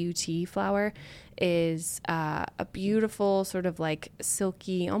 Kamut flour, is a beautiful sort of like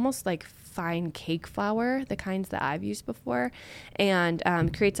silky, almost like fine cake flour, the kinds that I've used before, and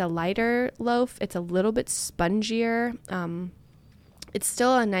creates a lighter loaf. It's a little bit spongier. It's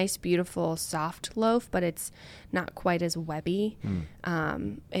still a nice, beautiful, soft loaf, but it's not quite as webby.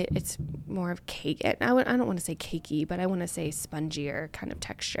 It's more of cake. I don't want to say cakey, but I want to say spongier kind of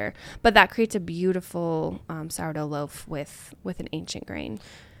texture. But that creates a beautiful sourdough loaf with an ancient grain.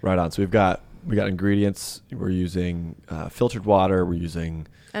 Right on. So we got ingredients. We're using filtered water. We're using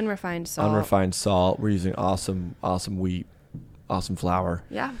unrefined salt. We're using awesome wheat, awesome flour.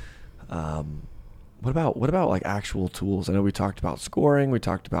 Yeah. What about like actual tools? I know we talked about scoring. We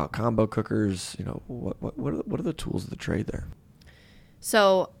talked about combo cookers. You know, what are the tools of the trade there?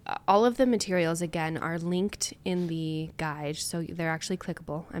 So all of the materials, again, are linked in the guide. So they're actually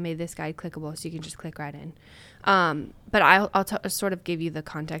clickable. I made this guide clickable so you can just click right in. But I'll sort of give you the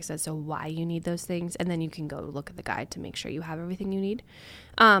context as to why you need those things. And then you can go look at the guide to make sure you have everything you need.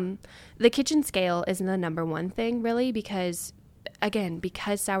 The kitchen scale is the number one thing, really, because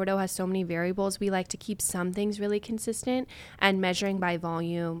sourdough has so many variables, we like to keep some things really consistent, and measuring by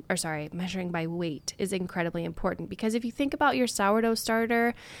weight is incredibly important, because if you think about your sourdough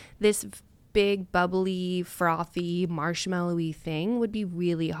starter, this big, bubbly, frothy, marshmallowy thing would be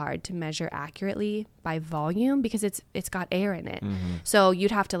really hard to measure accurately by volume because it's got air in it. Mm-hmm. So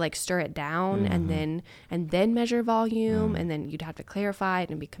you'd have to like stir it down and then measure volume, and then you'd have to clarify it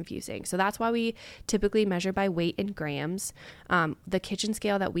and it'd be confusing. So that's why we typically measure by weight in grams. The kitchen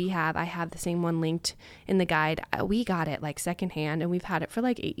scale that we have, I have the same one linked in the guide. We got it like secondhand, and we've had it for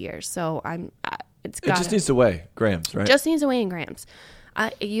like 8 years. So it just needs to weigh grams, right? Just needs to weigh in grams.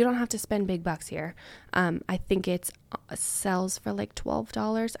 You don't have to spend big bucks here. I think it sells for like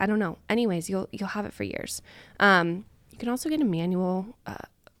 $12. I don't know. Anyways, you'll have it for years. You can also get a manual,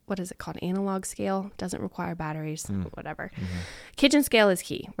 what is it called? Analog scale. Doesn't require batteries, whatever. Mm-hmm. Kitchen scale is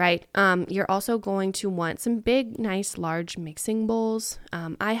key, right? You're also going to want some big, nice, large mixing bowls.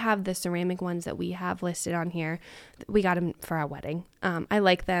 I have the ceramic ones that we have listed on here. We got them for our wedding. I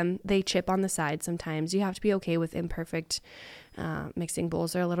like them. They chip on the side sometimes. You have to be okay with imperfect mixing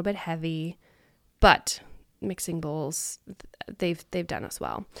bowls. Are a little bit heavy, but mixing bowls, they've done us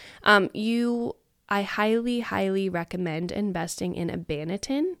well. I highly, highly recommend investing in a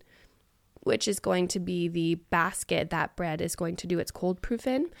banneton, which is going to be the basket that bread is going to do its cold proof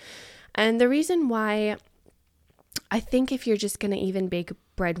in. And the reason why I think if you're just going to even bake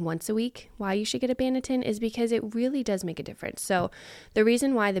bread once a week, why you should get a banneton is because it really does make a difference. So the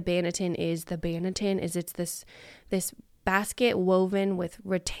reason why the banneton is it's this basket woven with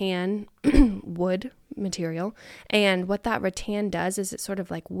rattan wood material, and what that rattan does is it sort of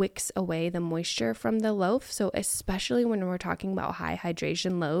like wicks away the moisture from the loaf. So especially when we're talking about high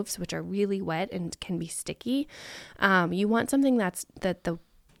hydration loaves, which are really wet and can be sticky, you want something that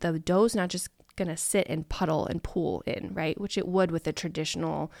the dough's not just gonna sit and puddle and pool in, right? Which it would with a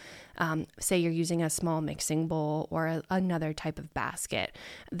traditional, say you're using a small mixing bowl or another type of basket.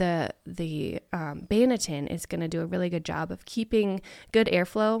 The banneton is gonna do a really good job of keeping good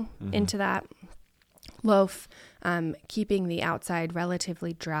airflow into that loaf, keeping the outside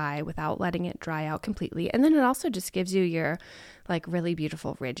relatively dry without letting it dry out completely. And then it also just gives you your like really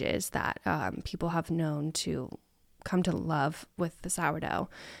beautiful ridges that people have known to come to love with the sourdough,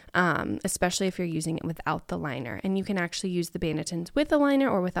 especially if you're using it without the liner. And you can actually use the bannetons with the liner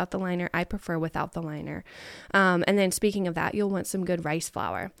or without the liner. I prefer without the liner. And then speaking of that, you'll want some good rice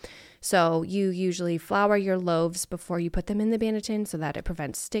flour. So you usually flour your loaves before you put them in the banneton so that it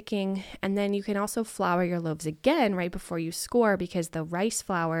prevents sticking. And then you can also flour your loaves again right before you score, because the rice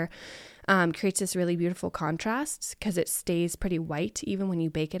flour creates this really beautiful contrast because it stays pretty white even when you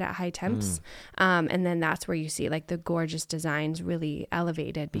bake it at high temps. And then that's where you see like the gorgeous designs really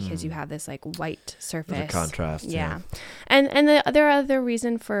elevated because you have this like white surface. The contrast. Yeah. And the other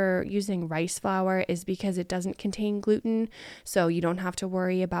reason for using rice flour is because it doesn't contain gluten. So you don't have to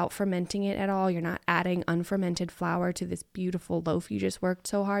worry about fermenting it at all. You're not adding unfermented flour to this beautiful loaf you just worked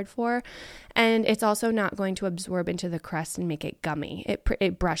so hard for. And it's also not going to absorb into the crust and make it gummy.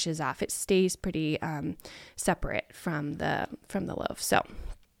 It brushes off. It stays pretty separate from the loaf. So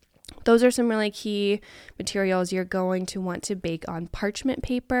those are some really key materials. You're going to want to bake on parchment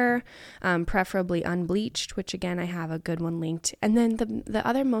paper, preferably unbleached, which again, I have a good one linked. And then the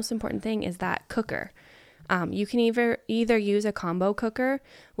other most important thing is that cooker. You can either use a combo cooker,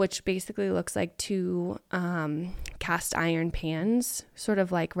 which basically looks like two cast iron pans sort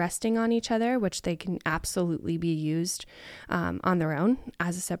of like resting on each other, which they can absolutely be used on their own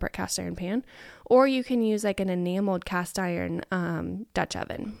as a separate cast iron pan. Or you can use like an enameled cast iron Dutch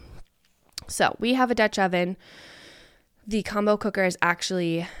oven. So we have a Dutch oven. The combo cooker is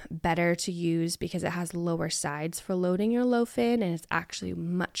actually better to use because it has lower sides for loading your loaf in, and it's actually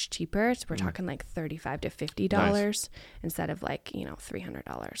much cheaper. So we're talking like $35 to $50 instead of like,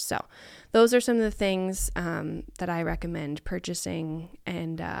 $300. So those are some of the things that I recommend purchasing.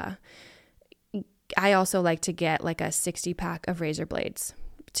 And I also like to get like a 60-pack of razor blades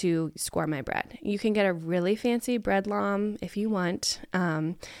to score my bread. You can get a really fancy bread lahm if you want.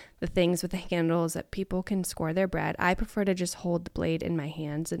 The things with the handles that people can score their bread. I prefer to just hold the blade in my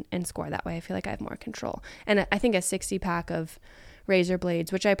hands and score that way. I feel like I have more control. And I think a 60-pack of razor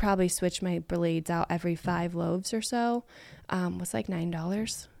blades, which I probably switch my blades out every 5 loaves or so, was like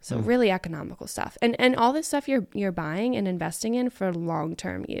 $9. So really economical stuff. And all this stuff you're buying and investing in for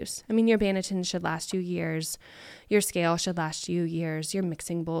long-term use. I mean, your Banneton should last you years. Your scale should last you years. Your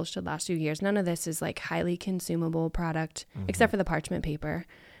mixing bowl should last you years. None of this is like highly consumable product, except for the parchment paper.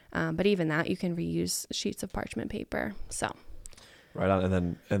 But even that, you can reuse sheets of parchment paper. So, right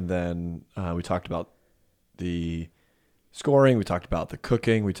on. And then we talked about the scoring. We talked about the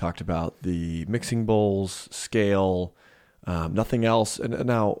cooking. We talked about the mixing bowls, scale, nothing else. And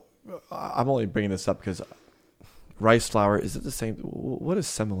now I'm only bringing this up because rice flour, is it the same? What is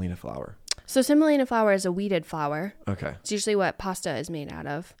semolina flour? So semolina flour is a wheated flour. Okay. It's usually what pasta is made out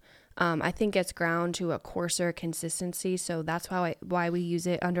of. I think it's ground to a coarser consistency, so that's why we use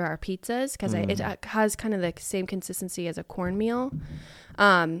it under our pizzas, because it has kind of the same consistency as a cornmeal.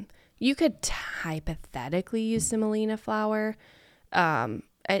 You could hypothetically use semolina flour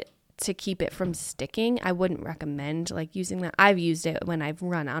to keep it from sticking. I wouldn't recommend like using that. I've used it when I've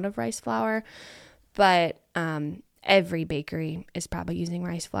run out of rice flour, but every bakery is probably using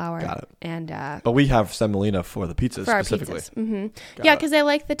rice flour. Got it. And but we have semolina for the pizzas for specifically. Our pizzas. Yeah, because I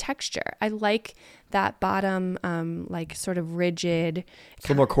like the texture. I like that bottom, like sort of rigid. It's a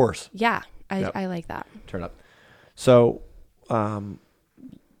little more coarse. Yeah, I like that. Turn up. So,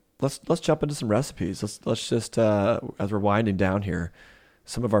 let's jump into some recipes. Let's just as we're winding down here,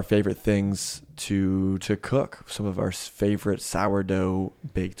 some of our favorite things to cook, some of our favorite sourdough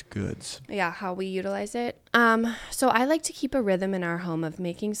baked goods. Yeah, how we utilize it. So I like to keep a rhythm in our home of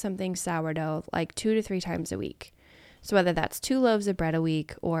making something sourdough like 2 to 3 times a week. So whether that's 2 loaves of bread a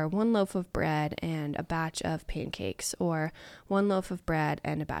week, or 1 loaf of bread and a batch of pancakes, or 1 loaf of bread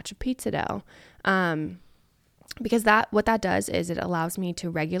and a batch of pizza dough. Because what that does is it allows me to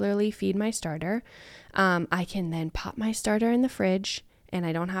regularly feed my starter. I can then pop my starter in the fridge, and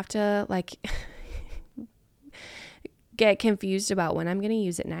I don't have to like get confused about when I'm going to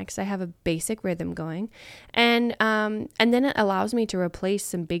use it next. I have a basic rhythm going, and then it allows me to replace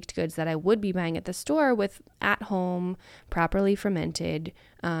some baked goods that I would be buying at the store with at home, properly fermented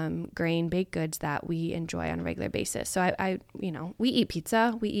grain baked goods that we enjoy on a regular basis. So we eat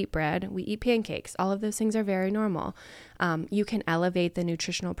pizza, we eat bread, we eat pancakes. All of those things are very normal. You can elevate the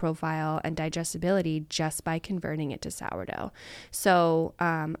nutritional profile and digestibility just by converting it to sourdough. So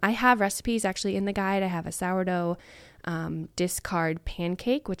I have recipes actually in the guide. I have a sourdough discard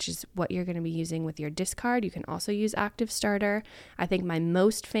pancake, which is what you're going to be using with your discard. You can also use active starter. I think my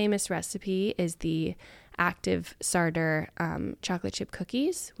most famous recipe is the active starter chocolate chip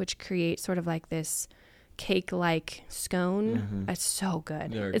cookies, which create sort of like this cake-like scone. It's so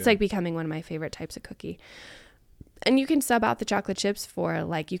good. It's like becoming one of my favorite types of cookie. And you can sub out the chocolate chips for,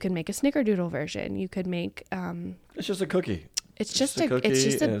 like, you can make a snickerdoodle version. You could make it's just a cookie. It's just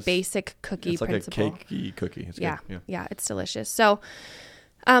a basic cookie principle. It's like a cakey cookie. It's yeah, good. yeah, it's delicious. So,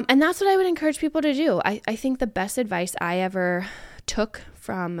 and that's what I would encourage people to do. I think the best advice I ever took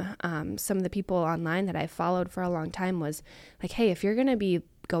from some of the people online that I followed for a long time was like, hey, if you're going to be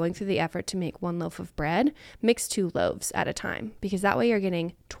going through the effort to make 1 loaf of bread, mix 2 loaves at a time, because that way you're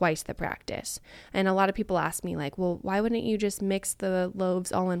getting twice the practice. And a lot of people ask me like, well, why wouldn't you just mix the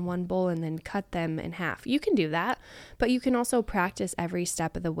loaves all in one bowl and then cut them in half? You can do that, but you can also practice every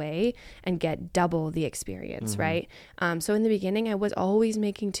step of the way and get double the experience, right? So in the beginning, I was always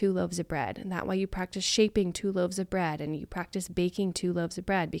making 2 loaves of bread, and that way you practice shaping 2 loaves of bread and you practice baking 2 loaves of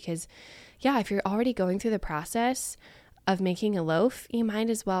bread, because yeah, if you're already going through the process of making a loaf, you might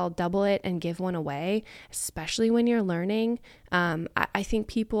as well double it and give one away, especially when you're learning. I think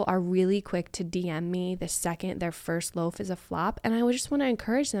people are really quick to DM me the second their first loaf is a flop, and I would just want to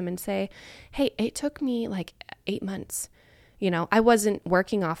encourage them and say, hey, it took me like 8 months. I wasn't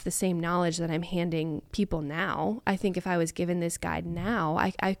working off the same knowledge that I'm handing people now. I think if I was given this guide now,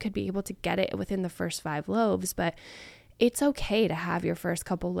 I could be able to get it within the first 5 loaves, but it's okay to have your first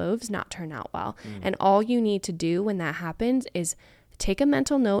couple loaves not turn out well. And all you need to do when that happens is take a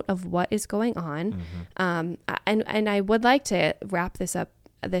mental note of what is going on. And I would like to wrap this up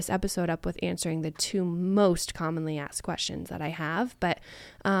this episode up with answering the two most commonly asked questions that I have. But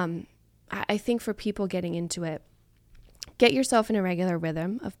I think for people getting into it, get yourself in a regular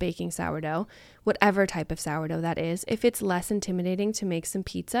rhythm of baking sourdough, whatever type of sourdough that is. If it's less intimidating to make some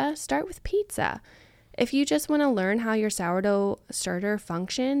pizza, start with pizza. If you just want to learn how your sourdough starter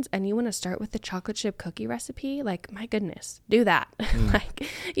functions and you want to start with the chocolate chip cookie recipe, like, my goodness, do that. Like,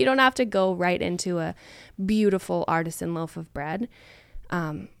 you don't have to go right into a beautiful artisan loaf of bread.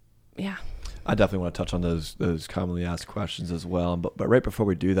 Yeah. I definitely want to touch on those commonly asked questions as well. But right before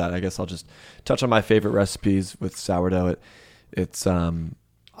we do that, I guess I'll just touch on my favorite recipes with sourdough. It's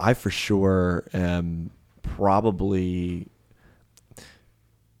I for sure am probably,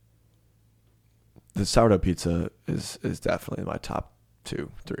 the sourdough pizza is definitely my top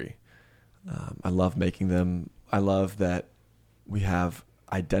 2, 3. I love making them. I love that we have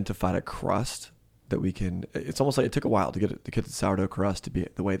identified a crust that we can. It's almost like it took a while to get the sourdough crust to be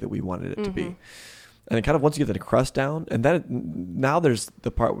the way that we wanted it to be. And it kind of, once you get the crust down, and then now there's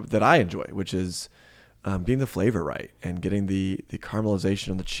the part that I enjoy, which is getting the flavor right and getting the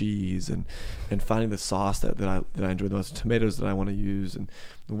caramelization on the cheese and finding the sauce that I enjoy the most, tomatoes that I want to use, and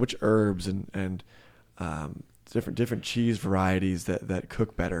which herbs and different cheese varieties that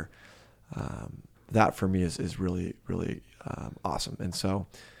cook better. That for me is really, really awesome. And so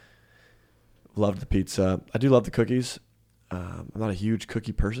loved the pizza. I do love the cookies. I'm not a huge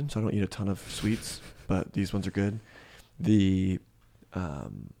cookie person, so I don't eat a ton of sweets, but these ones are good. The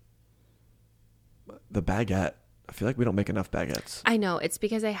baguette, I feel like we don't make enough baguettes. I know. It's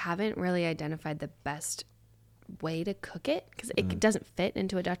because I haven't really identified the best way to cook it, because it doesn't fit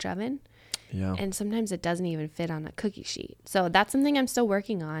into a Dutch oven. Yeah. And sometimes it doesn't even fit on a cookie sheet. So that's something I'm still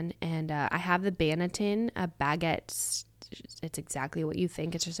working on. And I have the Banneton, a baguette. It's exactly what you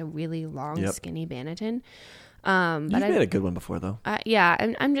think. It's just a really long, skinny Banneton. You've made a good one before, though. Yeah,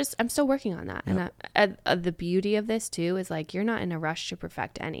 and I'm still working on that. Yep. And the beauty of this too is, like, you're not in a rush to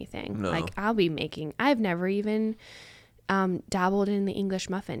perfect anything. No. Like, I've never even dabbled in the English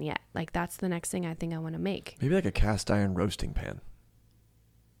muffin yet. Like, that's the next thing I think I want to make. Maybe like a cast iron roasting pan.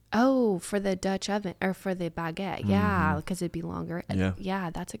 Oh, for the Dutch oven or for the baguette. Yeah, because it'd be longer. Yeah. Yeah,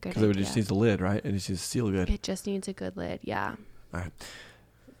 that's a good idea. idea. Because it just needs a lid, right? It just needs to seal good. It just needs a good lid. Yeah. All right.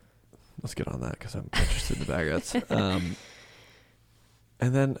 Let's get on that because I'm interested in the baguettes.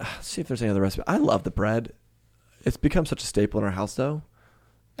 And then let's see if there's any other recipe. I love the bread. It's become such a staple in our house, though.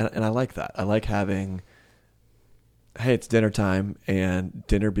 And I like that. I like having, hey, it's dinner time, and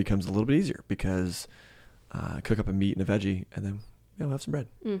dinner becomes a little bit easier because cook up a meat and a veggie, and then have some bread.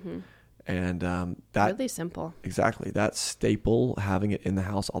 Mm-hmm. And that really simple. Exactly. That staple, having it in the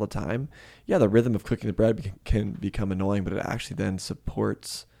house all the time. Yeah, the rhythm of cooking the bread can become annoying, but it actually then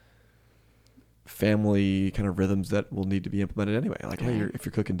supports family kind of rhythms that will need to be implemented anyway. Like, hey, if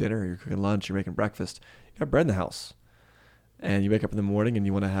you're cooking dinner, or you're cooking lunch, you're making breakfast, you got bread in the house. And you wake up in the morning and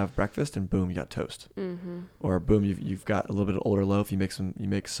you want to have breakfast, and boom, you got toast. Mm-hmm. Or boom, you've got a little bit of older loaf. You make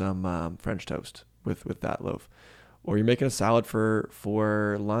some French toast with that loaf. Or you're making a salad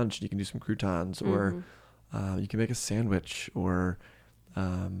for lunch, and you can do some croutons, or you can make a sandwich, or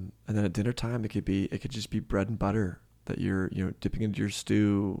and then at dinner time it could just be bread and butter that you're dipping into your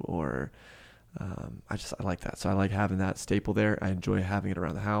stew, or I like that. So I like having that staple there. I enjoy having it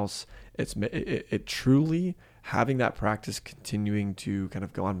around the house. It truly, having that practice continuing to kind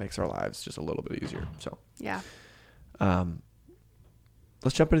of go on makes our lives just a little bit easier. So yeah.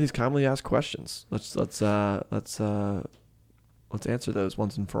 Let's jump into these commonly asked questions. Let's answer those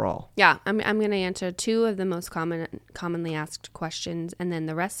once and for all. Yeah, I'm going to answer 2 of the most commonly asked questions, and then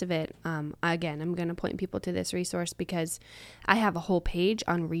the rest of it, again, I'm going to point people to this resource because I have a whole page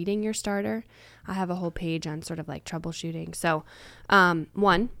on reading your starter. I have a whole page on sort of like troubleshooting. So,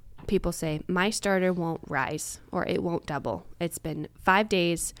 1, people say, my starter won't rise or it won't double. It's been 5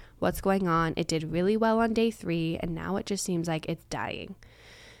 days. What's going on? It did really well on day 3, and now it just seems like it's dying.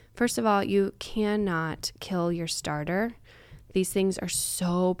 First of all, you cannot kill your starter. These things are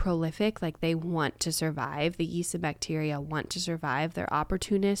so prolific, like they want to survive. The yeast and bacteria want to survive. They're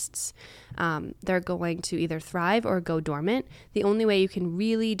opportunists. They're going to either thrive or go dormant. The only way you can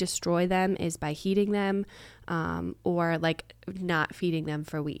really destroy them is by heating them, or like not feeding them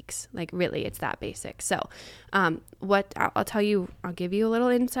for weeks. Like really, it's that basic. So what I'll tell you, I'll give you a little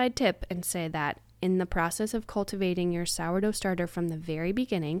inside tip and say that in the process of cultivating your sourdough starter from the very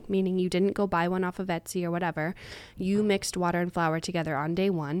beginning, meaning you didn't go buy one off of Etsy or whatever, you mixed water and flour together on day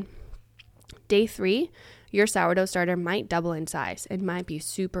 1. Day 3, your sourdough starter might double in size. It might be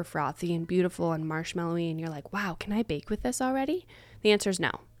super frothy and beautiful and marshmallowy, and you're like, wow, can I bake with this already? The answer is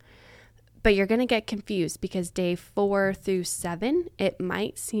no. But you're going to get confused because day 4 through 7, it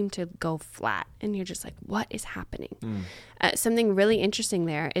might seem to go flat. And you're just like, what is happening? Something really interesting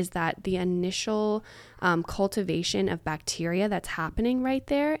there is that the initial cultivation of bacteria that's happening right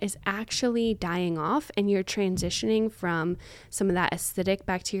there is actually dying off. And you're transitioning from some of that acidic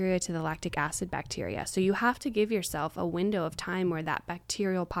bacteria to the lactic acid bacteria. So you have to give yourself a window of time where that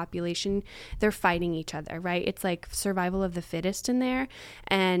bacterial population, they're fighting each other, right? It's like survival of the fittest in there.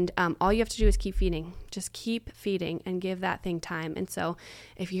 And all you have to do is keep feeding. Just keep feeding and give that thing time. And so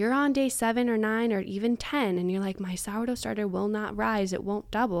if you're on day 7 or 9 or even 10 and you're like, my sourdough starter will not rise, it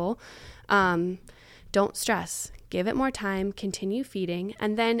won't double, don't stress. Give it more time, continue feeding.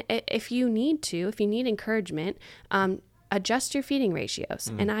 And then if you need encouragement, adjust your feeding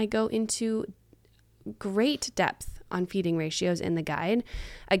ratios. And I go into great depth on feeding ratios in the guide.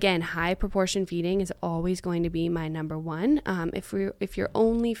 Again, high proportion feeding is always going to be my number one. If you're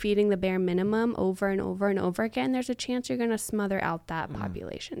only feeding the bare minimum over and over and over again, there's a chance you're going to smother out that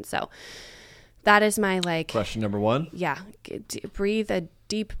population. So that is my question number 1. Yeah, breathe a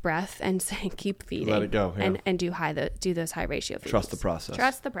deep breath and say keep feeding. Let it go. Yeah. And do those high ratio feeds. Trust the process.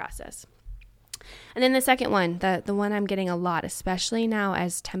 Trust the process. And then the second one, the one I'm getting a lot, especially now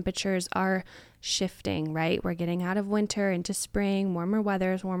as temperatures are shifting, right? We're getting out of winter into spring, warmer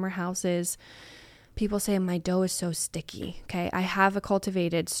weathers, warmer houses. People say my dough is so sticky. Okay. I have a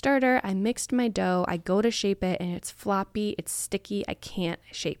cultivated starter. I mixed my dough. I go to shape it and it's floppy. It's sticky. I can't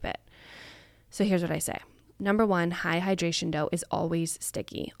shape it. So here's what I say. Number 1, high hydration dough is always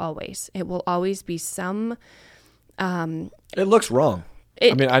sticky. Always. It will always be some. It looks wrong.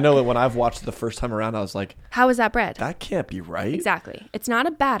 I know that when I've watched it the first time around, I was like, how is that bread? That can't be right. Exactly. It's not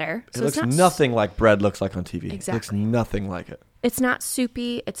a batter. So it looks nothing like bread looks like on TV. Exactly. It looks nothing like it. It's not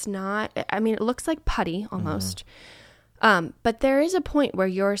soupy. It's not, it looks like putty almost. But there is a point where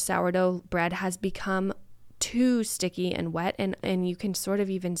your sourdough bread has become too sticky and wet, and you can sort of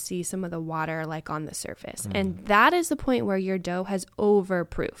even see some of the water like on the surface. And that is the point where your dough has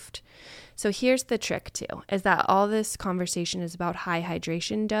overproofed. So here's the trick too, is that all this conversation is about high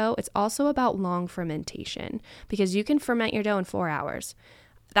hydration dough. It's also about long fermentation, because you can ferment your dough in 4 hours.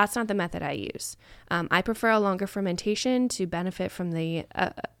 That's not the method I use. I prefer a longer fermentation to benefit from the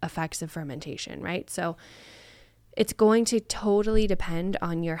effects of fermentation, right? So it's going to totally depend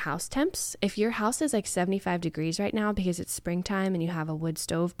on your house temps. If your house is like 75 degrees right now because it's springtime and you have a wood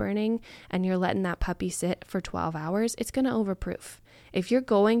stove burning and you're letting that puppy sit for 12 hours, it's going to overproof. If you're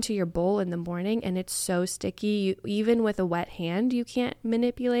going to your bowl in the morning and it's so sticky, even with a wet hand, you can't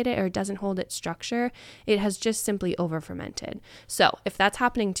manipulate it or it doesn't hold its structure, it has just simply over-fermented. So if that's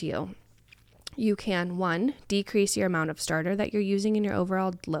happening to you, you can, 1, decrease your amount of starter that you're using in your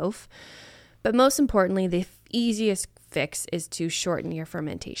overall loaf. But most importantly, the easiest fix is to shorten your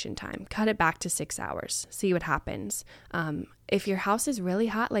fermentation time. Cut it back to 6 hours. See what happens. If your house is really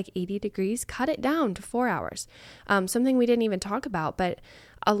hot, like 80 degrees, cut it down to 4 hours. Something we didn't even talk about, but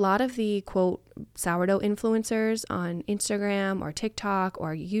a lot of the, quote, sourdough influencers on Instagram or TikTok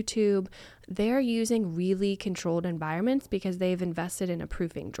or YouTube, they're using really controlled environments because they've invested in a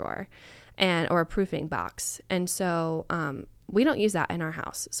proofing drawer or a proofing box. And so we don't use that in our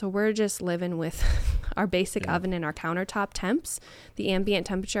house. So we're just living with our basic oven and our countertop temps, the ambient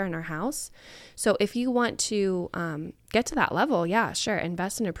temperature in our house. So if you want to get to that level, yeah, sure,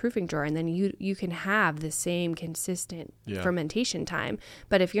 invest in a proofing drawer, and then you can have the same consistent fermentation time.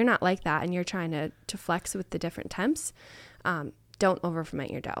 But if you're not like that and you're trying to flex with the different temps, don't over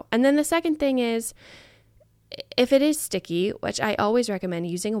ferment your dough. And then the second thing is, if it is sticky, which I always recommend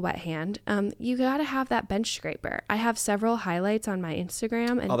using a wet hand, you got to have that bench scraper. I have several highlights on my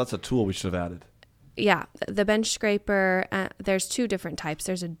Instagram. And that's a tool we should have added. Yeah, the bench scraper, there's 2 different types.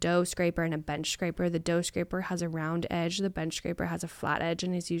 There's a dough scraper and a bench scraper. The dough scraper has a round edge. The bench scraper has a flat edge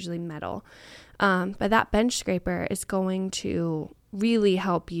and is usually metal. But that bench scraper is going to really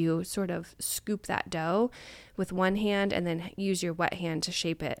help you sort of scoop that dough with one hand and then use your wet hand to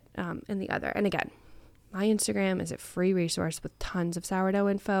shape it in the other. And again, my Instagram is a free resource with tons of sourdough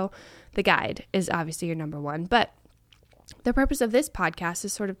info. The guide is obviously your number 1, but the purpose of this podcast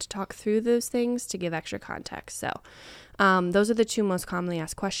is sort of to talk through those things to give extra context. So those are the 2 most commonly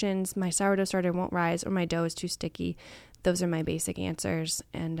asked questions. My sourdough starter won't rise, or my dough is too sticky. Those are my basic answers,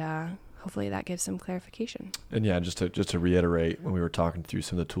 and hopefully that gives some clarification. And yeah, just to reiterate, when we were talking through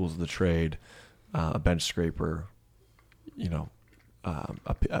some of the tools of the trade, a bench scraper, it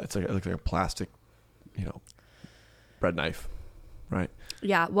looks like a plastic, bread knife, right?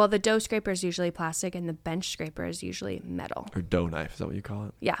 Yeah. Well, the dough scraper is usually plastic and the bench scraper is usually metal. Or dough knife, is that what you call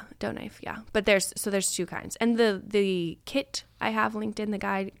it? Yeah, dough knife. Yeah. But there's two kinds. And the kit I have linked in the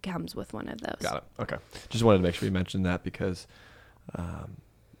guide comes with one of those. Got it. Okay. Just wanted to make sure you mentioned that because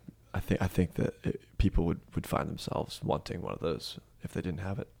I think that people would find themselves wanting one of those if they didn't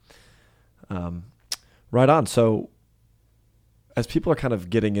have it. Right on. So as people are kind of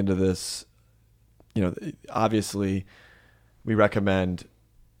getting into this, obviously we recommend,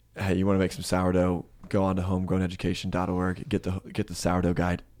 hey, you want to make some sourdough, go on to homegrowneducation.org, get the sourdough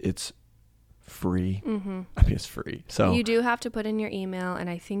guide. It's free. Mm-hmm. I mean, it's free. So you do have to put in your email and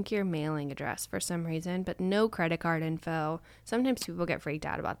I think your mailing address for some reason, but no credit card info. Sometimes people get freaked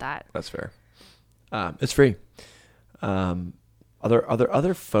out about that. That's fair. It's free. Are there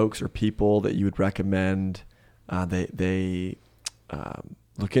other folks or people that you would recommend they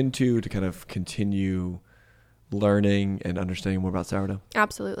look into to kind of continue learning and understanding more about sourdough?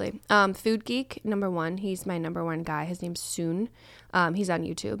 Absolutely. Food Geek, number one. He's my number one guy. His name's Soon. He's on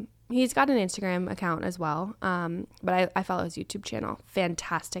YouTube. He's got an Instagram account as well, but I follow his YouTube channel.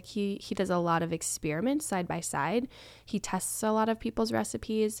 Fantastic. He does a lot of experiments side by side. He tests a lot of people's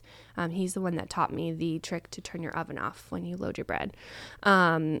recipes. He's the one that taught me the trick to turn your oven off when you load your bread.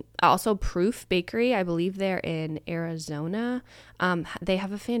 Also, Proof Bakery, I believe they're in Arizona. They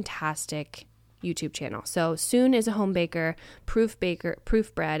have a fantastic YouTube channel. So Soon is a home baker. Proof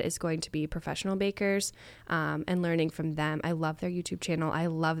Bread is going to be professional bakers, and learning from them. I love their YouTube channel. I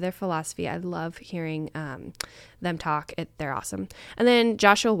love their philosophy. I love hearing them talk. They're awesome. And then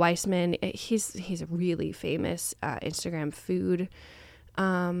Joshua Weissman, he's a really famous Instagram food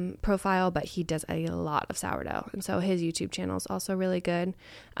profile, but he does a lot of sourdough, and so his YouTube channel is also really good.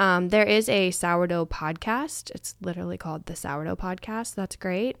 There is a sourdough podcast. It's literally called the Sourdough Podcast. That's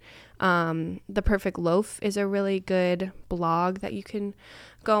great. The Perfect Loaf is a really good blog that you can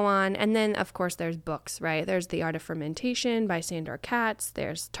go on. And then, of course, there's books, right? There's The Art of Fermentation by Sandor Katz.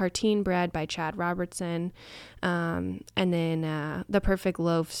 There's Tartine Bread by Chad Robertson. And then The Perfect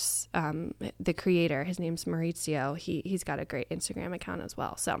Loaf's, the creator, his name's Maurizio. He's got a great Instagram account as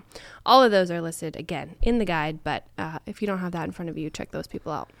well. So all of those are listed, again, in the guide. But if you don't have that in front of you, check those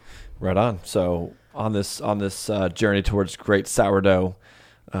people out. Right on. So on this journey towards great sourdough,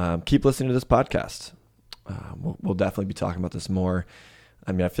 keep listening to this podcast. We'll definitely be talking about this more.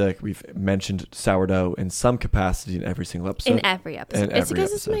 I mean, I feel like we've mentioned sourdough in some capacity in every single episode. In every episode. It's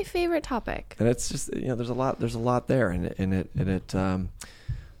because it's my favorite topic. And it's just, there's a lot there, and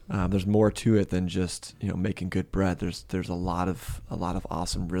there's more to it than just, making good bread. There's a lot of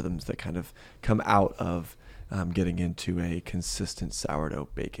awesome rhythms that kind of come out of getting into a consistent sourdough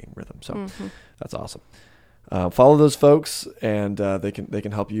baking rhythm. So That's awesome. Follow those folks, and they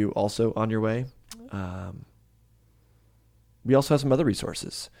can help you also on your way. We also have some other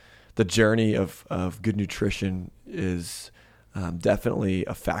resources. The journey of good nutrition is definitely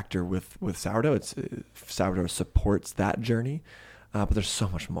a factor with sourdough. Sourdough supports that journey, but there's so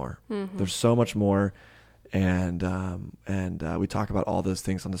much more. Mm-hmm. There's so much more, and we talk about all those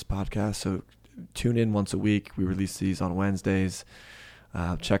things on this podcast. So tune in once a week. We release these on Wednesdays.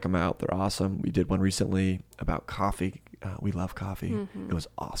 Check them out. They're awesome. We did one recently about coffee. We love coffee. Mm-hmm. It was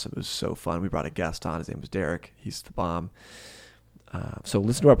awesome. It was so fun. We brought a guest on. His name was Derek. He's the bomb. So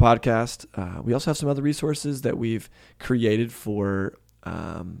listen to our podcast. We also have some other resources that we've created for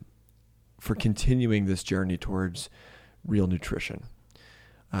continuing this journey towards real nutrition.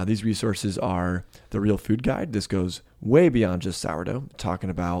 These resources are the Real Food Guide. This goes way beyond just sourdough, talking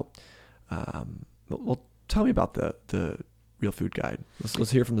about, tell me about the Real Food Guide.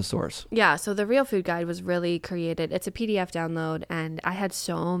 Let's hear from the source. Yeah, so the Real Food Guide was really created. It's a PDF download, and I had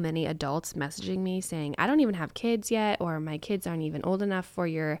so many adults messaging me saying, I don't even have kids yet, or my kids aren't even old enough for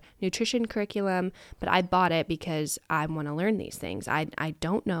your nutrition curriculum, but I bought it because I want to learn these things. I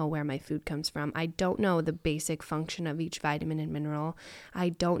don't know where my food comes from. I don't know the basic function of each vitamin and mineral. I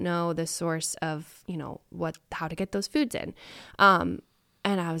don't know the source of, how to get those foods in.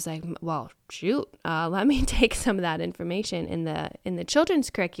 And I was like, well, shoot, let me take some of that information in the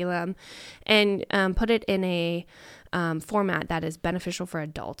children's curriculum and put it in a format that is beneficial for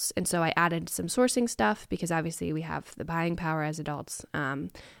adults. And so I added some sourcing stuff because obviously we have the buying power as adults. I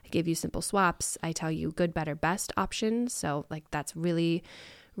give you simple swaps. I tell you good, better, best options. So that's really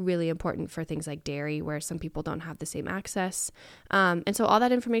important for things like dairy, where some people don't have the same access. And so all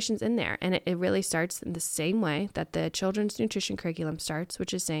that information's in there. And it really starts in the same way that the children's nutrition curriculum starts,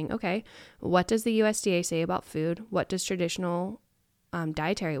 which is saying, okay, what does the USDA say about food? What does traditional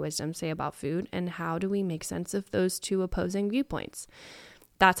dietary wisdom say about food? And how do we make sense of those two opposing viewpoints?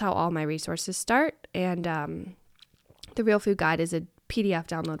 That's how all my resources start. And The Real Food Guide is a PDF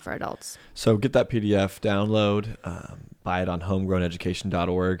download for adults. So get that PDF download, buy it on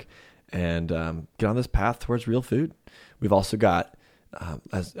homegrowneducation.org, and get on this path towards real food. We've also got,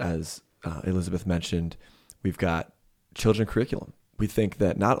 as Elizabeth mentioned, we've got children curriculum. We think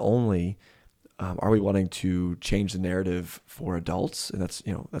that not only are we wanting to change the narrative for adults, and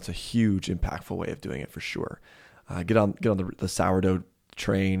that's a huge, impactful way of doing it for sure. Get on the sourdough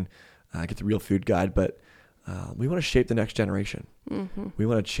train, get the Real Food Guide, but we want to shape the next generation. Mm-hmm. We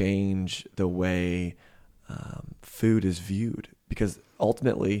want to change the way food is viewed, because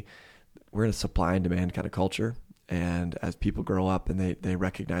ultimately we're in a supply and demand kind of culture. And as people grow up and they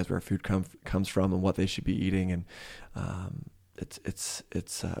recognize where food comes from and what they should be eating, and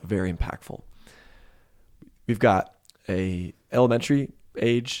it's very impactful. We've got a elementary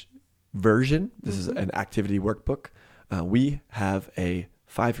age version. This is an activity workbook. We have a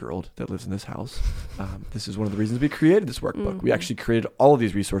 5-year-old that lives in this house. This is one of the reasons we created this workbook. Mm-hmm. We actually created all of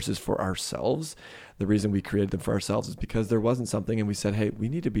these resources for ourselves. The reason we created them for ourselves is because there wasn't something, and we said, hey, we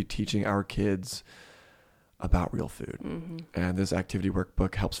need to be teaching our kids about real food. Mm-hmm. And this activity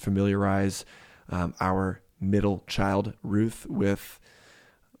workbook helps familiarize our middle child, Ruth, with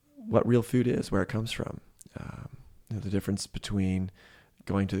what real food is, where it comes from. The difference between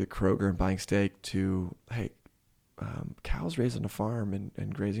going to the Kroger and buying steak to, hey, cows raised on a farm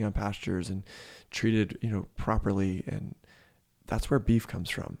and grazing on pastures and treated, properly. And that's where beef comes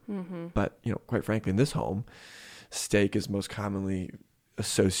from. Mm-hmm. But, quite frankly, in this home, steak is most commonly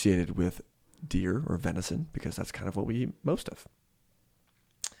associated with deer or venison, because that's kind of what we eat most of.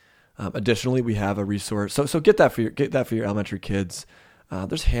 Additionally, we have a resource. So get that for your elementary kids.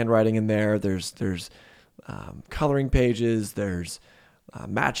 There's handwriting in there. There's coloring pages. There's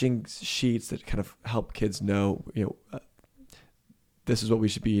matching sheets that kind of help kids know, this is what we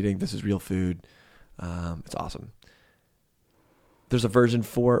should be eating. This is real food. It's awesome. There's a version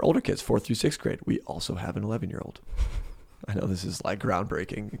for older kids, 4th through 6th grade. We also have an 11-year-old. I know this is like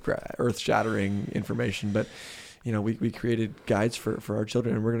groundbreaking, earth-shattering information, but we created guides for our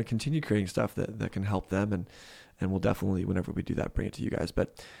children, and we're going to continue creating stuff that can help them, and we'll definitely, whenever we do that, bring it to you guys.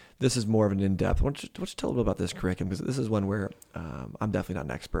 But this is more of an in-depth. Why don't you tell a little about this curriculum, because this is one where I'm definitely not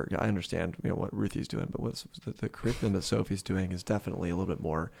an expert. I understand what Ruthie's doing, but what's the curriculum that Sophie's doing is definitely a little bit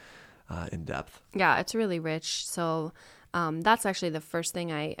more in-depth. Yeah, it's really rich. So that's actually the first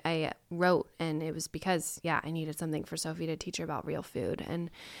thing I wrote, and it was because, I needed something for Sophie to teach her about real food.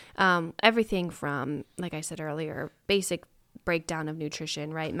 And everything from, like I said earlier, basic breakdown of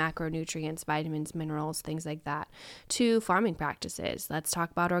nutrition, right? Macronutrients, vitamins, minerals, things like that, to farming practices. Let's talk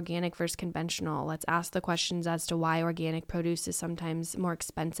about organic versus conventional. Let's ask the questions as to why organic produce is sometimes more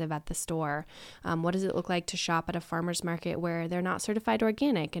expensive at the store. What does it look like to shop at a farmer's market where they're not certified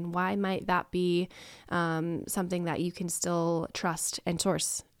organic? And why might that be something that you can still trust and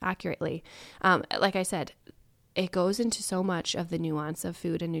source accurately? Like I said, it goes into so much of the nuance of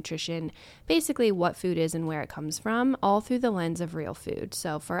food and nutrition, basically what food is and where it comes from, all through the lens of real food.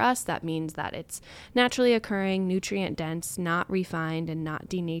 So for us, that means that it's naturally occurring, nutrient dense, not refined, and not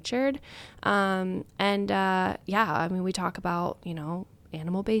denatured. We talk about,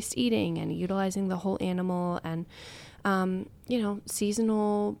 animal-based eating and utilizing the whole animal, and,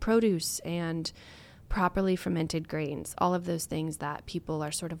 seasonal produce and properly fermented grains, all of those things that people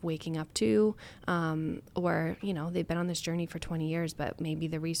are sort of waking up to, or, they've been on this journey for 20 years, but maybe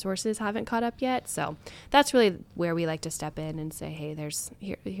the resources haven't caught up yet. So that's really where we like to step in and say, hey,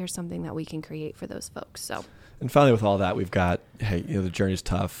 here's something that we can create for those folks. So, and finally, with all that, we've got, hey, the journey's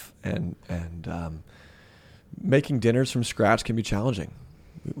tough, and making dinners from scratch can be challenging.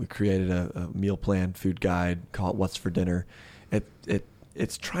 We created a meal plan food guide, call it What's for Dinner.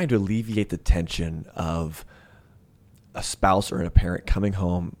 It's trying to alleviate the tension of a spouse or a parent coming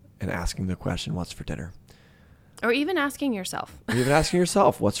home and asking the question, what's for dinner? Or even asking yourself.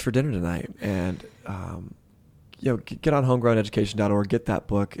 What's for dinner tonight? And, get on homegrowneducation.org, get that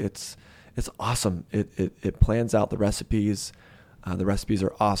book. It's awesome. It plans out the recipes. The recipes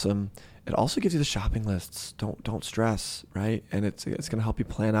are awesome. It also gives you the shopping lists. Don't stress, right? And it's going to help you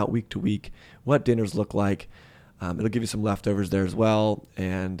plan out week to week what dinners look like. It'll give you some leftovers there as well.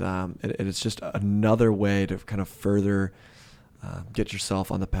 And it's just another way to kind of further get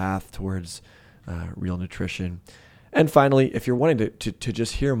yourself on the path towards real nutrition. And finally, if you're wanting to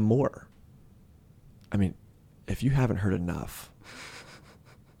just hear more, if you haven't heard enough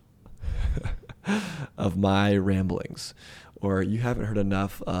of my ramblings, or you haven't heard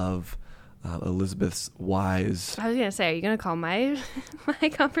enough of Elizabeth's wise... I was going to say, are you going to call my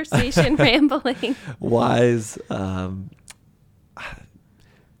conversation rambling? Wise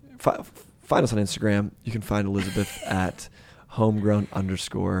find us on Instagram. You can find Elizabeth at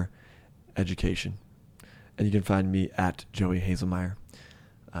homegrown_education. And you can find me at Joey Hazelmeyer.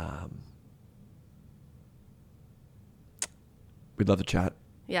 We'd love to chat.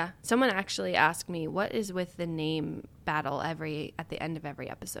 Yeah. Someone actually asked me, what is with the name battle at the end of every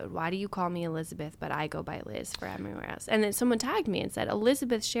episode? Why do you call me Elizabeth, but I go by Liz for everywhere else? And then someone tagged me and said,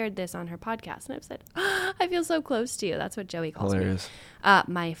 Elizabeth shared this on her podcast. And I've said, I feel so close to you. That's what Joey calls Hilarious. me.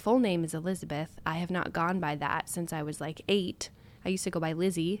 My full name is Elizabeth. I have not gone by that since I was like 8. I used to go by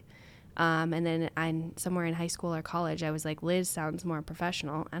Lizzie. And then I'm somewhere in high school or college. I was like, Liz sounds more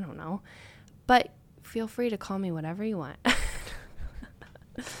professional. I don't know. But feel free to call me whatever you want.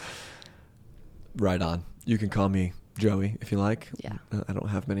 Right on. You can call me Joey if you like. Yeah. I don't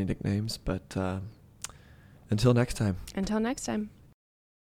have many nicknames, but until next time. Until next time.